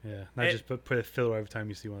story? Yeah, not just put a filler every time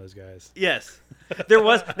you see one of those guys. Yes, there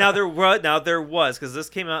was. Now there was because this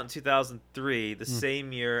came out in 2003, the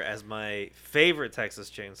same year as my favorite Texas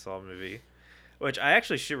Chainsaw movie, which I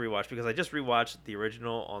actually should rewatch because I just rewatched the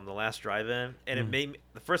original on the last drive-in, and it made me,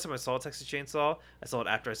 the first time I saw Texas Chainsaw, I saw it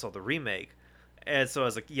after I saw the remake. And so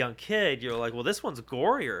as a young kid, you're like, well, this one's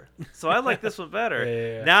gorier. So I like this one better.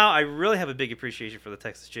 Yeah. Now I really have a big appreciation for the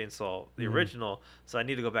Texas Chainsaw, the original. So I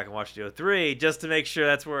need to go back and watch the 03 just to make sure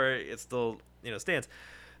that's where it still stands.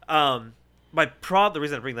 The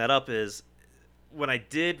reason I bring that up is when I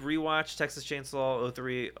did rewatch Texas Chainsaw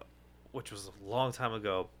 03, which was a long time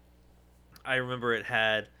ago, I remember it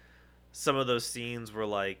had some of those scenes where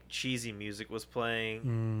like cheesy music was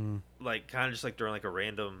playing, like kind of just like during like a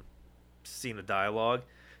random scene of dialogue.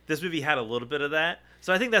 This movie had a little bit of that,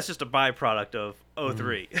 so I think that's just a byproduct of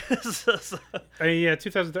 03. I mean, yeah,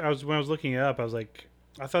 2000. When I was looking it up, I was like,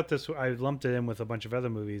 I thought this. I lumped it in with a bunch of other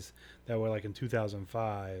movies that were like in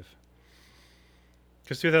 2005.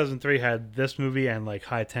 Because 2003 had this movie and like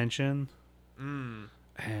High Tension,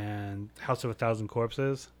 and House of a Thousand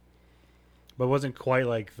Corpses, but it wasn't quite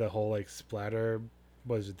like the whole like splatter.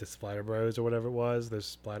 Was it the Splatter Bros or whatever it was? The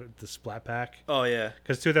Splat Pack. Oh yeah,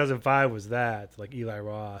 Because 2005 was that like Eli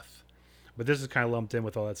Roth, but this is kind of lumped in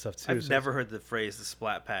with all that stuff too. I've never heard the phrase the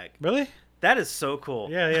Splat Pack. Really. That is so cool.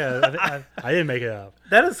 Yeah. I didn't make it up.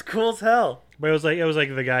 That is cool as hell. But it was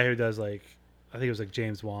like the guy who does like, I think it was like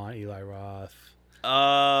James Wan, Eli Roth.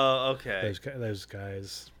 Oh, okay. Those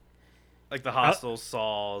guys. Like the Hostel,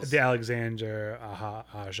 Saws. The Alexander,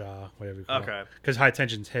 Aja, whatever you call it. Okay. Because High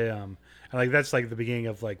Tension's him. And like that's like the beginning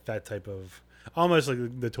of like that type of, almost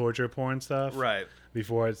like the torture porn stuff. Right.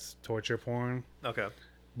 Before it's torture porn. Okay.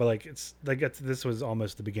 But like this was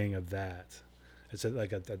almost the beginning of that. It's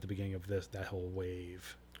like at the beginning of that whole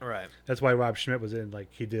wave. Right. That's why Rob Schmidt was in, like,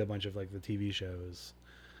 he did a bunch of like the TV shows.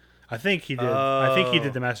 I think he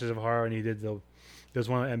did the Masters of Horror, and there was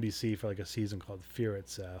one on NBC for like a season called Fear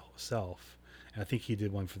Itself, and I think he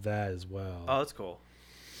did one for that as well. Oh, that's cool.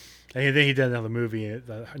 And then he did another movie,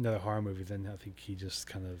 another horror movie. Then I think he just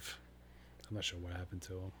kind of, I'm not sure what happened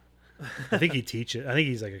to him. I think he teaches. I think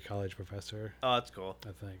he's like a college professor. Oh, that's cool.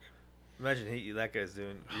 I think. Imagine that guy's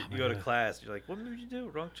doing. You go to class, you're like, "What movie did you do?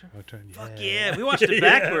 Wrong Turn." Wrong Turn. Fuck yeah, we watched it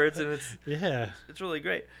backwards, and it's really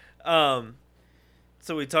great.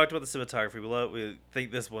 So we talked about the cinematography. We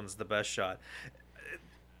think this one's the best shot.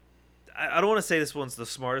 I don't want to say this one's the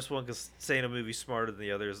smartest one, because saying a movie's smarter than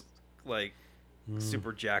the others, like,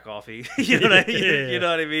 super jack-offy. You know what I mean? You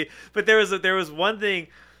know what I mean? But there was one thing.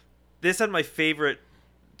 This had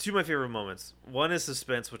two of my favorite moments. One is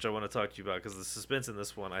suspense, which I want to talk to you about, because the suspense in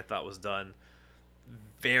this one I thought was done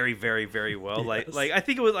very, very, very well. Yes. Like I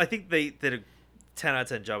think they did a 10 out of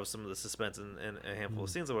 10 job with some of the suspense in a handful of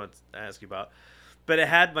scenes I want to ask you about. But it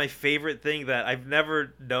had my favorite thing that I've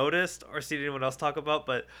never noticed or seen anyone else talk about,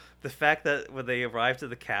 but the fact that when they arrive to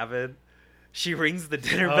the cabin, she rings the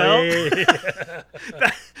dinner bell.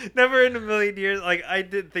 Yeah. Never in a million years. Like, I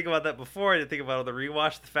didn't think about that before. I didn't think about it on the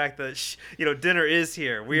rewatch. The fact that dinner is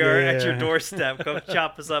here. We are at your doorstep. Come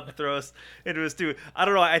chop us up and throw us into a stew. I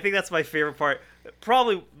don't know. I think that's my favorite part.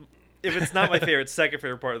 Probably, if it's not my favorite, second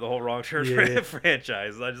favorite part of the whole Wrong Turn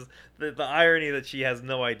franchise. I just the irony that she has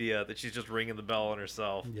no idea that she's just ringing the bell on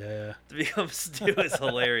herself. Yeah. To become stew is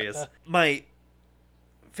hilarious. My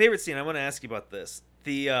favorite scene. I want to ask you about this.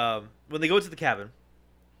 When they go to the cabin,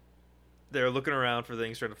 they're looking around for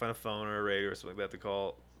things, trying to find a phone or a radio or something like that to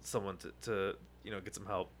call someone to get some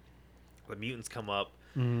help. The mutants come up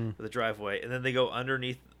to the driveway, and then they go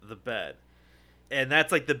underneath the bed, and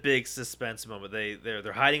that's like the big suspense moment.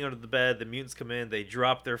 They're hiding under the bed. The mutants come in. They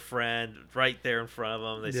drop their friend right there in front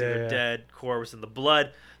of them. They see their dead corpse, and the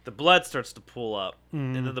blood starts to pool up,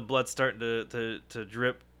 and then the blood's starting to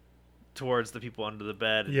drip towards the people under the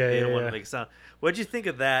bed. And they don't want to make a sound. What did you think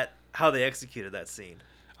of that? How they executed that scene?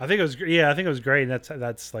 I think it was great. And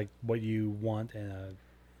that's like what you want in a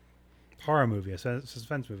horror movie, a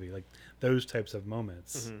suspense movie, like those types of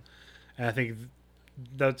moments. Mm-hmm. And I think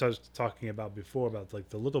that's what I was talking about before, about like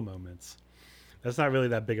the little moments. That's not really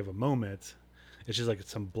that big of a moment. It's just like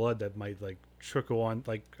some blood that might like trickle on,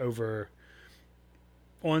 like over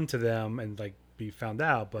onto them and like be found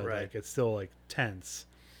out, but like it's still like tense.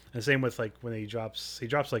 And same with like when he drops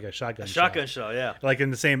like a shotgun shot, yeah, like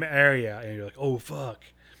in the same area, and you're like, oh fuck,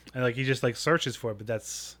 and like he just like searches for it, but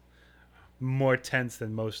that's more tense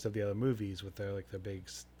than most of the other movies with their big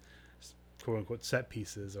quote unquote set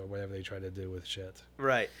pieces or whatever they try to do with shit.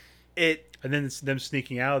 Right. And then them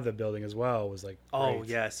sneaking out of the building as well was like great. Oh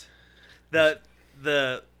yes,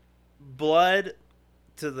 the blood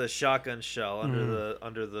to the shotgun shell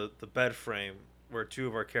under the bed frame where two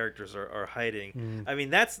of our characters are hiding. I mean,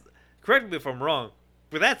 that's, correct me if I'm wrong,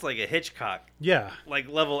 but that's like a Hitchcock like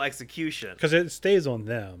level execution, because it stays on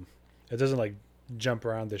them. It doesn't like jump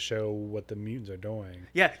around to show what the mutants are doing.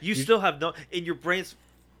 Yeah, you still have no, in your brain's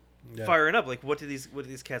firing up, like what do these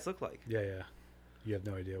cats look like? Yeah. You have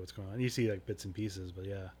no idea what's going on. You see like bits and pieces, but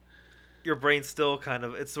your brain's still kind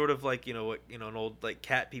of, it's sort of like an old like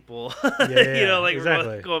cat people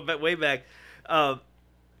exactly. going way back,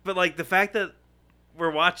 but like the fact that we're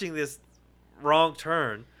watching this Wrong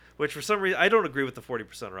Turn, which for some reason I don't agree with the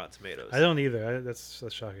 40% Rotten Tomatoes. I don't either. That's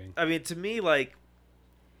shocking. I mean, to me, like,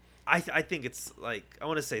 I think it's like, I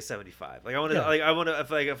want to say 75. Like I want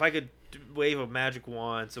to if I could wave a magic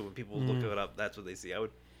wand so when people look it up, that's what they see. I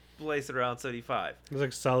would place at around 75. It was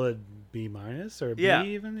like solid B minus or B Yeah.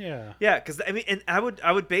 even. Yeah. Yeah, because I mean, and I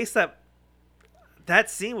would base that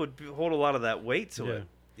scene would hold a lot of that weight to Yeah. it.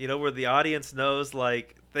 You know, where the audience knows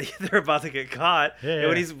like they're about to get caught, Yeah, and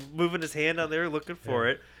when yeah. he's moving his hand on there looking for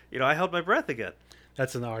Yeah. it, you know, I held my breath again.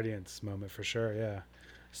 That's an audience moment for sure. Yeah.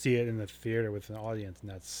 See it in the theater with an audience, and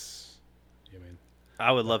that's. I mean,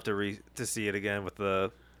 I would love to see it again with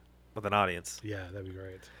an audience. yeah, that'd be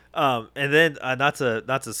great. And then not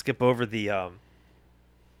to skip over the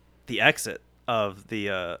exit of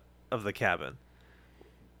the cabin.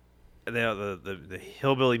 The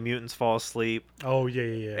hillbilly mutants fall asleep, Oh yeah,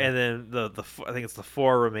 yeah, yeah. and then I think it's the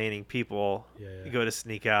 4 remaining people Yeah. go to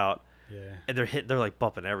sneak out, yeah. and they're like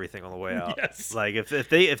bumping everything on the way out. Yes. Like if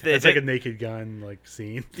they It's like a Naked Gun like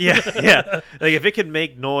scene. yeah. Like if it can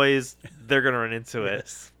make noise, they're gonna run into it.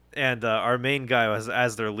 Yes. And our main guy was,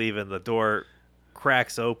 as they're leaving, the door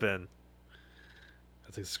cracks open.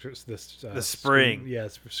 It's like The spring. Screen, yeah,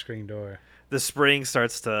 it's a screen door. The spring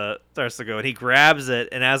starts to go, and he grabs it.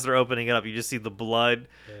 And as they're opening it up, you just see the blood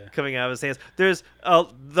Yeah. coming out of his hands. There's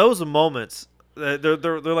those moments. They're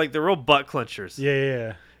like the real butt clenchers. Yeah, yeah,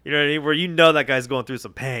 yeah. You know what I mean? Where you know that guy's going through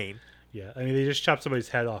some pain. Yeah. I mean, they just chopped somebody's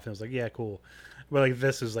head off, and it was like, yeah, cool. But like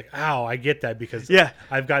this is like, ow, I get that because Yeah.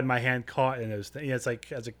 I've gotten my hand caught in those things. Yeah, it's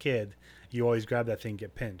like as a kid, you always grab that thing, and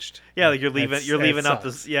get pinched. Yeah, like you're That's- leaving that out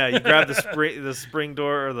sucks. this. Yeah, you grab the spring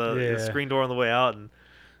door or the Yeah. screen door on the way out, and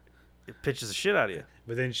it pinches the shit out of you.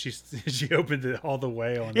 But then she opened it all the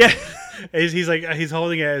way on. Yeah. He's like he's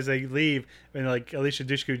holding it as they leave, and like Alicia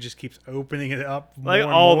Dushku just keeps opening it up Like, more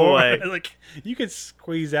and all the more. way. Like you could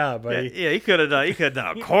squeeze out, Yeah, buddy. yeah, you could have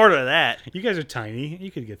done a quarter of that. You guys are tiny.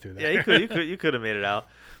 You could get through that. Yeah, you could have made it out.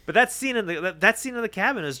 But that scene in the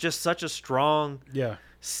cabin is just such a strong Yeah.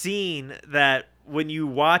 scene that when you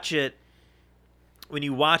watch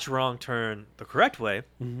Wrong Turn the correct way,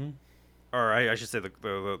 Mm-hmm. or I should say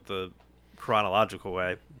the chronological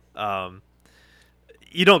way,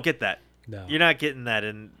 you don't get that. No. You're not getting that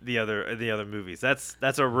in the other movies. That's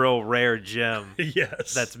a real rare gem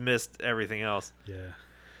Yes. that's missed everything else.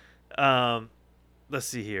 Yeah. Let's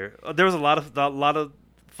see here. There was a lot of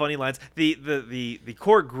funny lines. The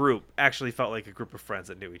core group actually felt like a group of friends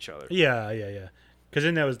that knew each other. Yeah. Because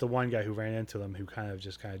then there was the one guy who ran into them who kind of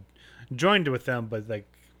joined with them, but like,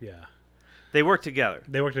 yeah, They worked together.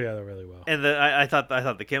 they worked together really well. And I thought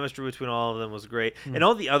the chemistry between all of them was great. And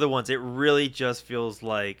all the other ones, it really just feels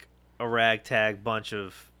like a ragtag bunch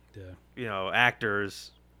of Yeah.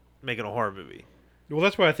 Actors making a horror movie. Well,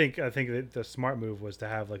 that's why I think that the smart move was to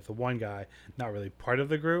have like the one guy not really part of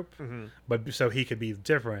the group, but so he could be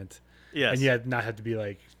different, Yes. and yet not have to be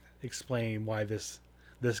like explain why this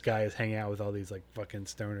guy is hanging out with all these like fucking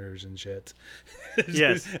stoners and shit.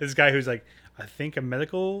 Yes. This guy who's like I think a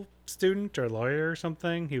medical student or lawyer or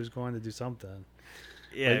something. He was going to do something.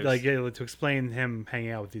 Yeah. To explain him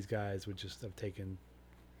hanging out with these guys would just have taken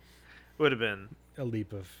would have been a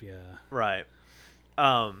leap of right.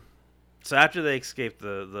 So after they escape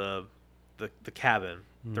the cabin,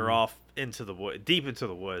 they're off into the deep into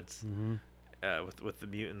the woods, with the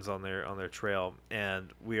mutants on their trail,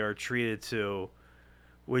 and we are treated to.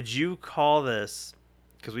 Would you call this?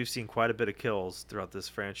 Because we've seen quite a bit of kills throughout this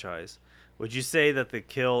franchise. Would you say that the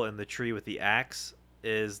kill in the tree with the axe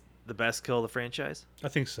is the best kill of the franchise? I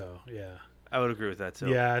think so. Yeah. I would agree with that too.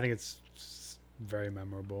 Yeah, I think it's very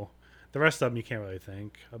memorable. The rest of them, you can't really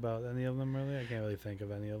think about any of them, really. I can't really think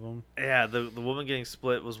of any of them. Yeah, the woman getting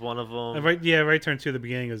split was one of them. Right turn 2 at the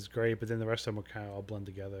beginning was great, but then the rest of them were kind of all blend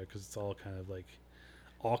together because it's all kind of like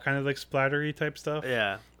splattery type stuff.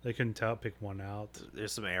 Yeah, They couldn't pick one out.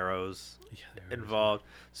 there's some arrows Yeah, there was- involved.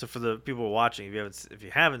 So for the people watching, if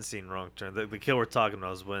you haven't seen Wrong Turn, the kill we're talking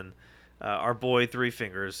about is when our boy Three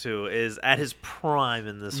Fingers, who is at his prime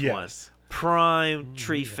in this one, Yes. prime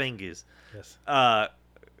Tree Fingers, Yes.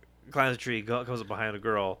 climbs a tree, comes up behind a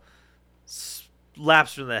girl,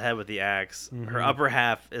 slaps her in the head with the axe. Her upper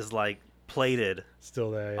half is like plated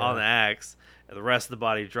Still there. Yeah. on the axe, and the rest of the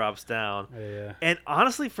body drops down. Yeah. And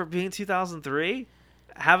honestly, for being 2003,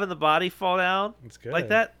 having the body fall down It's good. like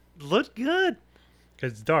that looked good.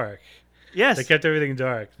 Because it's dark. Yes. They kept everything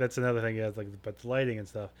dark. That's another thing. Yeah, but the lighting and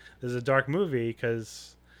stuff. This is a dark movie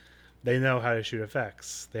because they know how to shoot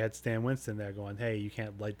effects. They had Stan Winston there going, "Hey, you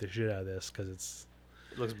can't light the shit out of this because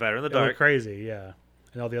It looks better in the it looked dark. crazy." Yeah,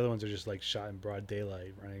 and all the other ones are just like shot in broad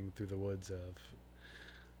daylight, running through the woods of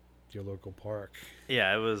your local park,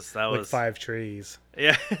 Yeah, that like was 5 trees.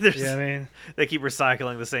 Yeah, You know what I mean? they keep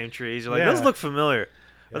recycling the same trees. You're like, Yeah. those look familiar.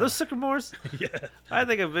 Yeah. Are those sycamores? Yeah, I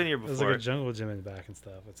think I've been here there's before. like a jungle gym in the back and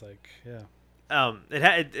stuff. It's like, yeah,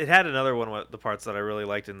 It had another one of the parts that I really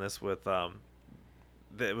liked in this with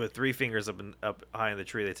with 3 fingers up high in the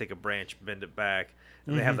tree, they take a branch, bend it back,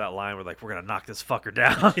 and they have that line where like, we're gonna knock this fucker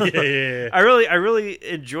down. Yeah. I really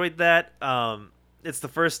enjoyed that. It's the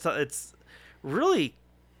first time. It's really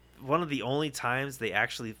one of the only times they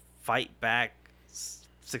actually fight back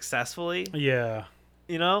successfully. Yeah.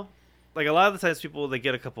 You know, like a lot of the times people, they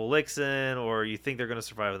get a couple licks in, or you think they're gonna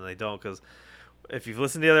survive and they don't. Because if you've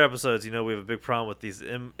listened to the other episodes, you know we have a big problem with these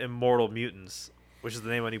immortal mutants, which is the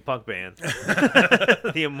name of a new punk band.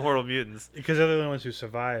 The Immortal Mutants. Because they're the only ones who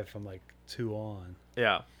survive from like 2 on.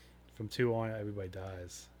 Yeah. From 2 on, everybody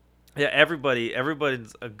dies. Yeah,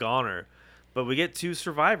 everybody's a goner, but we get 2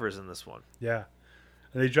 survivors in this one. Yeah.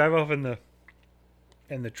 And they drive off in the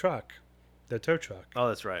truck, the tow truck. Oh,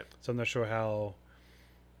 that's right. So I'm not sure how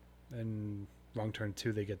in Wrong Turn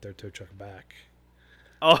 2 they get their tow truck back.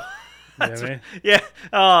 Oh, You know what that's I mean? right. Yeah.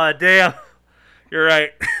 Oh, damn. You're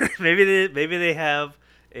right. maybe they have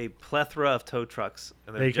a plethora of tow trucks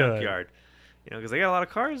in their They could. junkyard. You know, because they got a lot of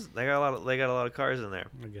cars. They got a lot of cars in there.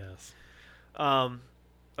 I guess.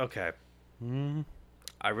 Okay. Mm.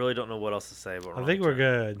 I really don't know what else to say about. I think we're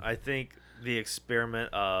good. I think the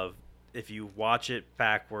experiment of, if you watch it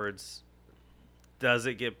backwards, does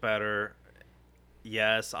it get better?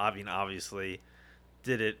 Yes. I mean, obviously.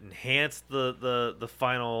 Did it enhance the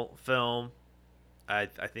final film? I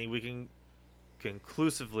think we can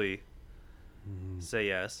conclusively say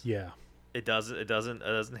yes. Yeah. It doesn't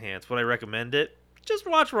enhance. Would I recommend it? Just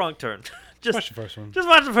watch Wrong Turn. Watch the first one. Just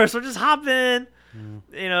watch the first one. Just hop in.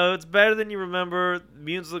 You know, it's better than you remember. The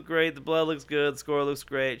mutants look great. The blood looks good. The score looks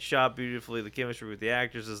great. Shot beautifully. The chemistry with the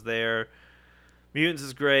actors is there. Mutants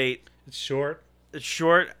is great. It's short. It's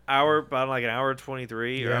short. About like an hour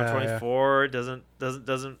 23 or hour 24. Doesn't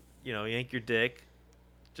yank your dick.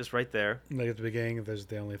 Just right there. Like at the beginning, there's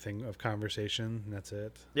the only thing of conversation, and that's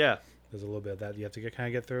it. Yeah. There's a little bit of that you have to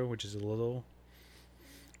get through, which is a little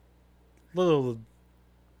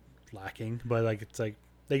lacking. But like it's like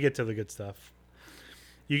they get to the good stuff.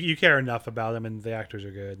 You care enough about them, and the actors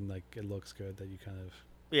are good, and like it looks good that you kind of.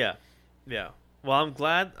 Yeah. Well, I'm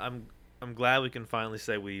glad we can finally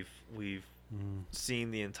say we've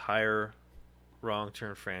seen the entire Wrong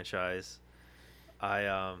Turn franchise.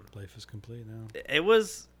 Life is complete now.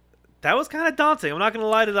 That was kind of daunting. I'm not gonna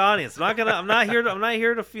lie to the audience. I'm not here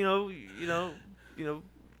to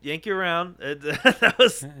yank you around. That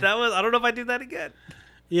was. I don't know if I do that again.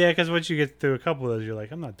 Yeah, because once you get through a couple of those, you're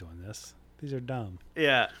like, I'm not doing this. These are dumb.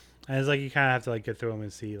 Yeah. And it's like you kind of have to like get through them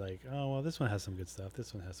and see like, oh well, this one has some good stuff.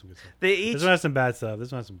 This one has some good stuff. This one has some bad stuff.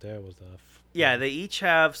 This one has some terrible stuff. Yeah, they each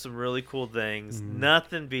have some really cool things.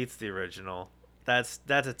 Nothing beats the original. That's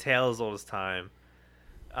a tale as old as time.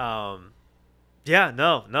 Yeah,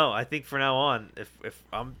 no. I think from now on, if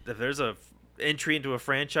there's a entry into a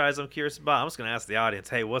franchise I'm curious about, I'm just gonna ask the audience,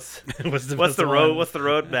 hey, what's the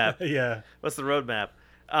roadmap? Yeah. What's the roadmap?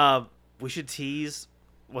 We should tease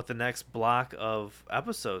what the next block of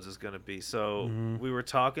episodes is going to be. So we were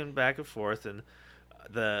talking back and forth, and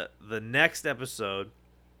the next episode,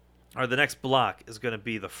 or the next block, is going to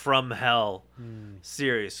be the From Hell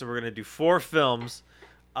series. So we're going to do 4 films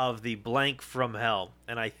of the blank From Hell,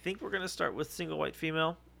 and I think we're going to start with Single White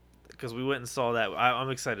Female, because we went and saw that.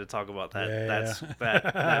 I'm excited to talk about that.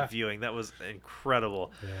 That viewing. That was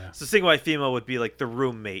incredible. Yeah. So Single White Female would be like the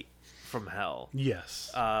roommate from hell.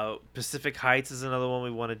 Yes. Pacific Heights is another one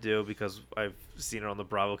we want to do, because I've seen it on the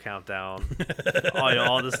Bravo countdown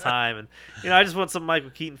all this time, and I just want some Michael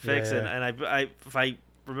Keaton fix. Yeah. And I if I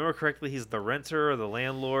remember correctly, he's the renter or the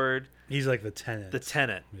landlord. He's like the tenant. The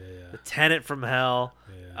tenant. Yeah. The tenant from hell.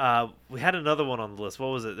 Yeah. We had another one on the list. What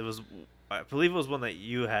was it? I believe it was one that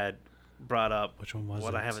you had brought up. Which one was it?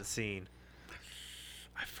 What I haven't seen.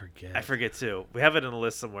 I forget too. We have it in a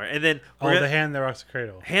list somewhere. And then The Hand That Rocks the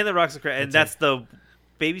Cradle. Hand That Rocks the Cradle. And that's the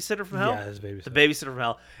babysitter from hell? Yeah, it's babysitter. The babysitter from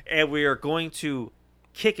hell. And we are going to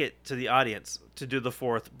kick it to the audience to do the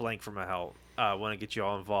 4th blank from hell. I want to get you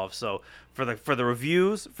all involved. So for the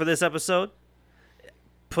reviews for this episode,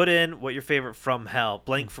 put in what your favorite From Hell,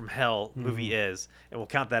 blank from hell movie is, and we'll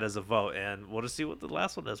count that as a vote, and we'll just see what the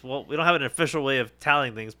last one is. Well, we don't have an official way of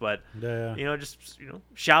tallying things, but just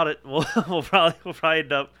shout it. We'll probably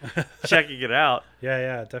end up checking it out.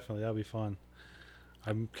 Yeah, definitely. That'll be fun.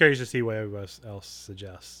 I'm curious to see what everybody else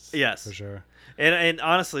suggests. Yes, for sure. And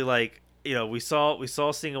honestly, like we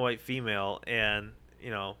saw Single White Female, and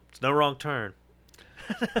it's no Wrong Turn.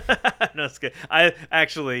 No, it's good. I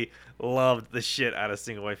actually loved the shit out of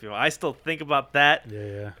Single White Female. I still think about that.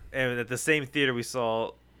 Yeah. And at the same theater we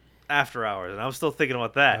saw After Hours, and I'm still thinking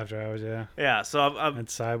about that. After Hours, yeah. Yeah, so I'm And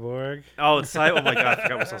Cyborg. oh, it's oh my god, I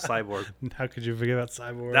forgot we saw Cyborg. How could you forget about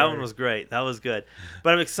Cyborg? That one was great. That was good.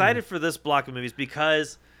 But I'm excited for this block of movies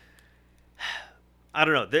because I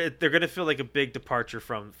don't know. They're going to feel like a big departure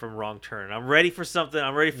from Wrong Turn. I'm ready for something.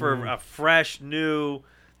 I'm ready for a fresh, new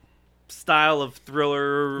style of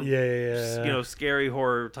thriller, Yeah. scary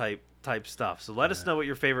horror type stuff. So let us know what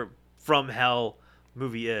your favorite From Hell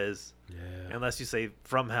movie is. Yeah. Unless you say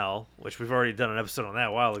From Hell, which we've already done an episode on that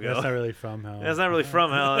a while ago. That's not really From Hell. That's not really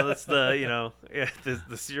From Hell. That's the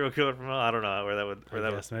the serial killer from Hell. I don't know where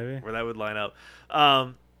that would line up.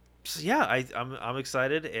 So yeah, I'm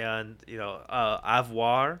excited, and au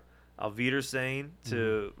revoir, Auf Wiedersehen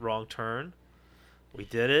to Wrong Turn. We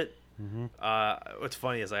did it. What's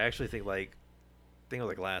funny is I actually think it was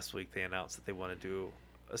like last week they announced that they want to do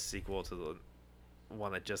a sequel to the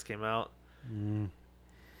one that just came out.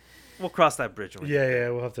 We'll cross that bridge when we get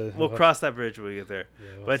there. We'll have to. We'll cross that bridge when we get there.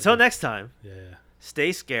 Yeah, but until next time, Yeah.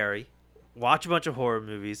 stay scary. Watch a bunch of horror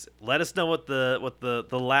movies. Let us know what the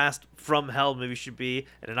last From Hell movie should be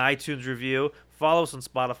in an iTunes review. Follow us on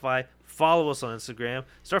Spotify. Follow us on Instagram.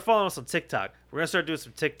 Start following us on TikTok. We're gonna start doing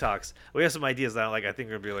some TikToks. We have some ideas that I think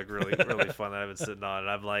are gonna be really really fun that I've been sitting on, and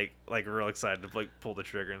I'm like real excited to pull the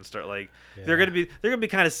trigger and start they're gonna be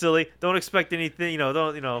kind of silly. Don't expect anything. It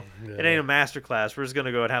ain't a masterclass. We're just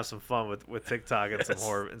gonna go and have some fun with TikTok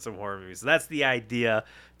and some horror movies. So that's the idea.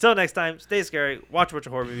 Till next time, stay scary. Watch a bunch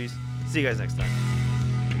of horror movies. See you guys next time.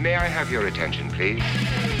 May I have your attention, please?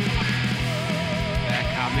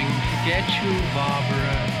 They're coming to get you,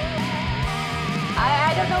 Barbara.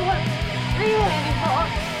 I don't know what real anymore.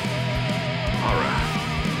 Horror.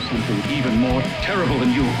 Something even more terrible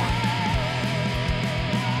than you.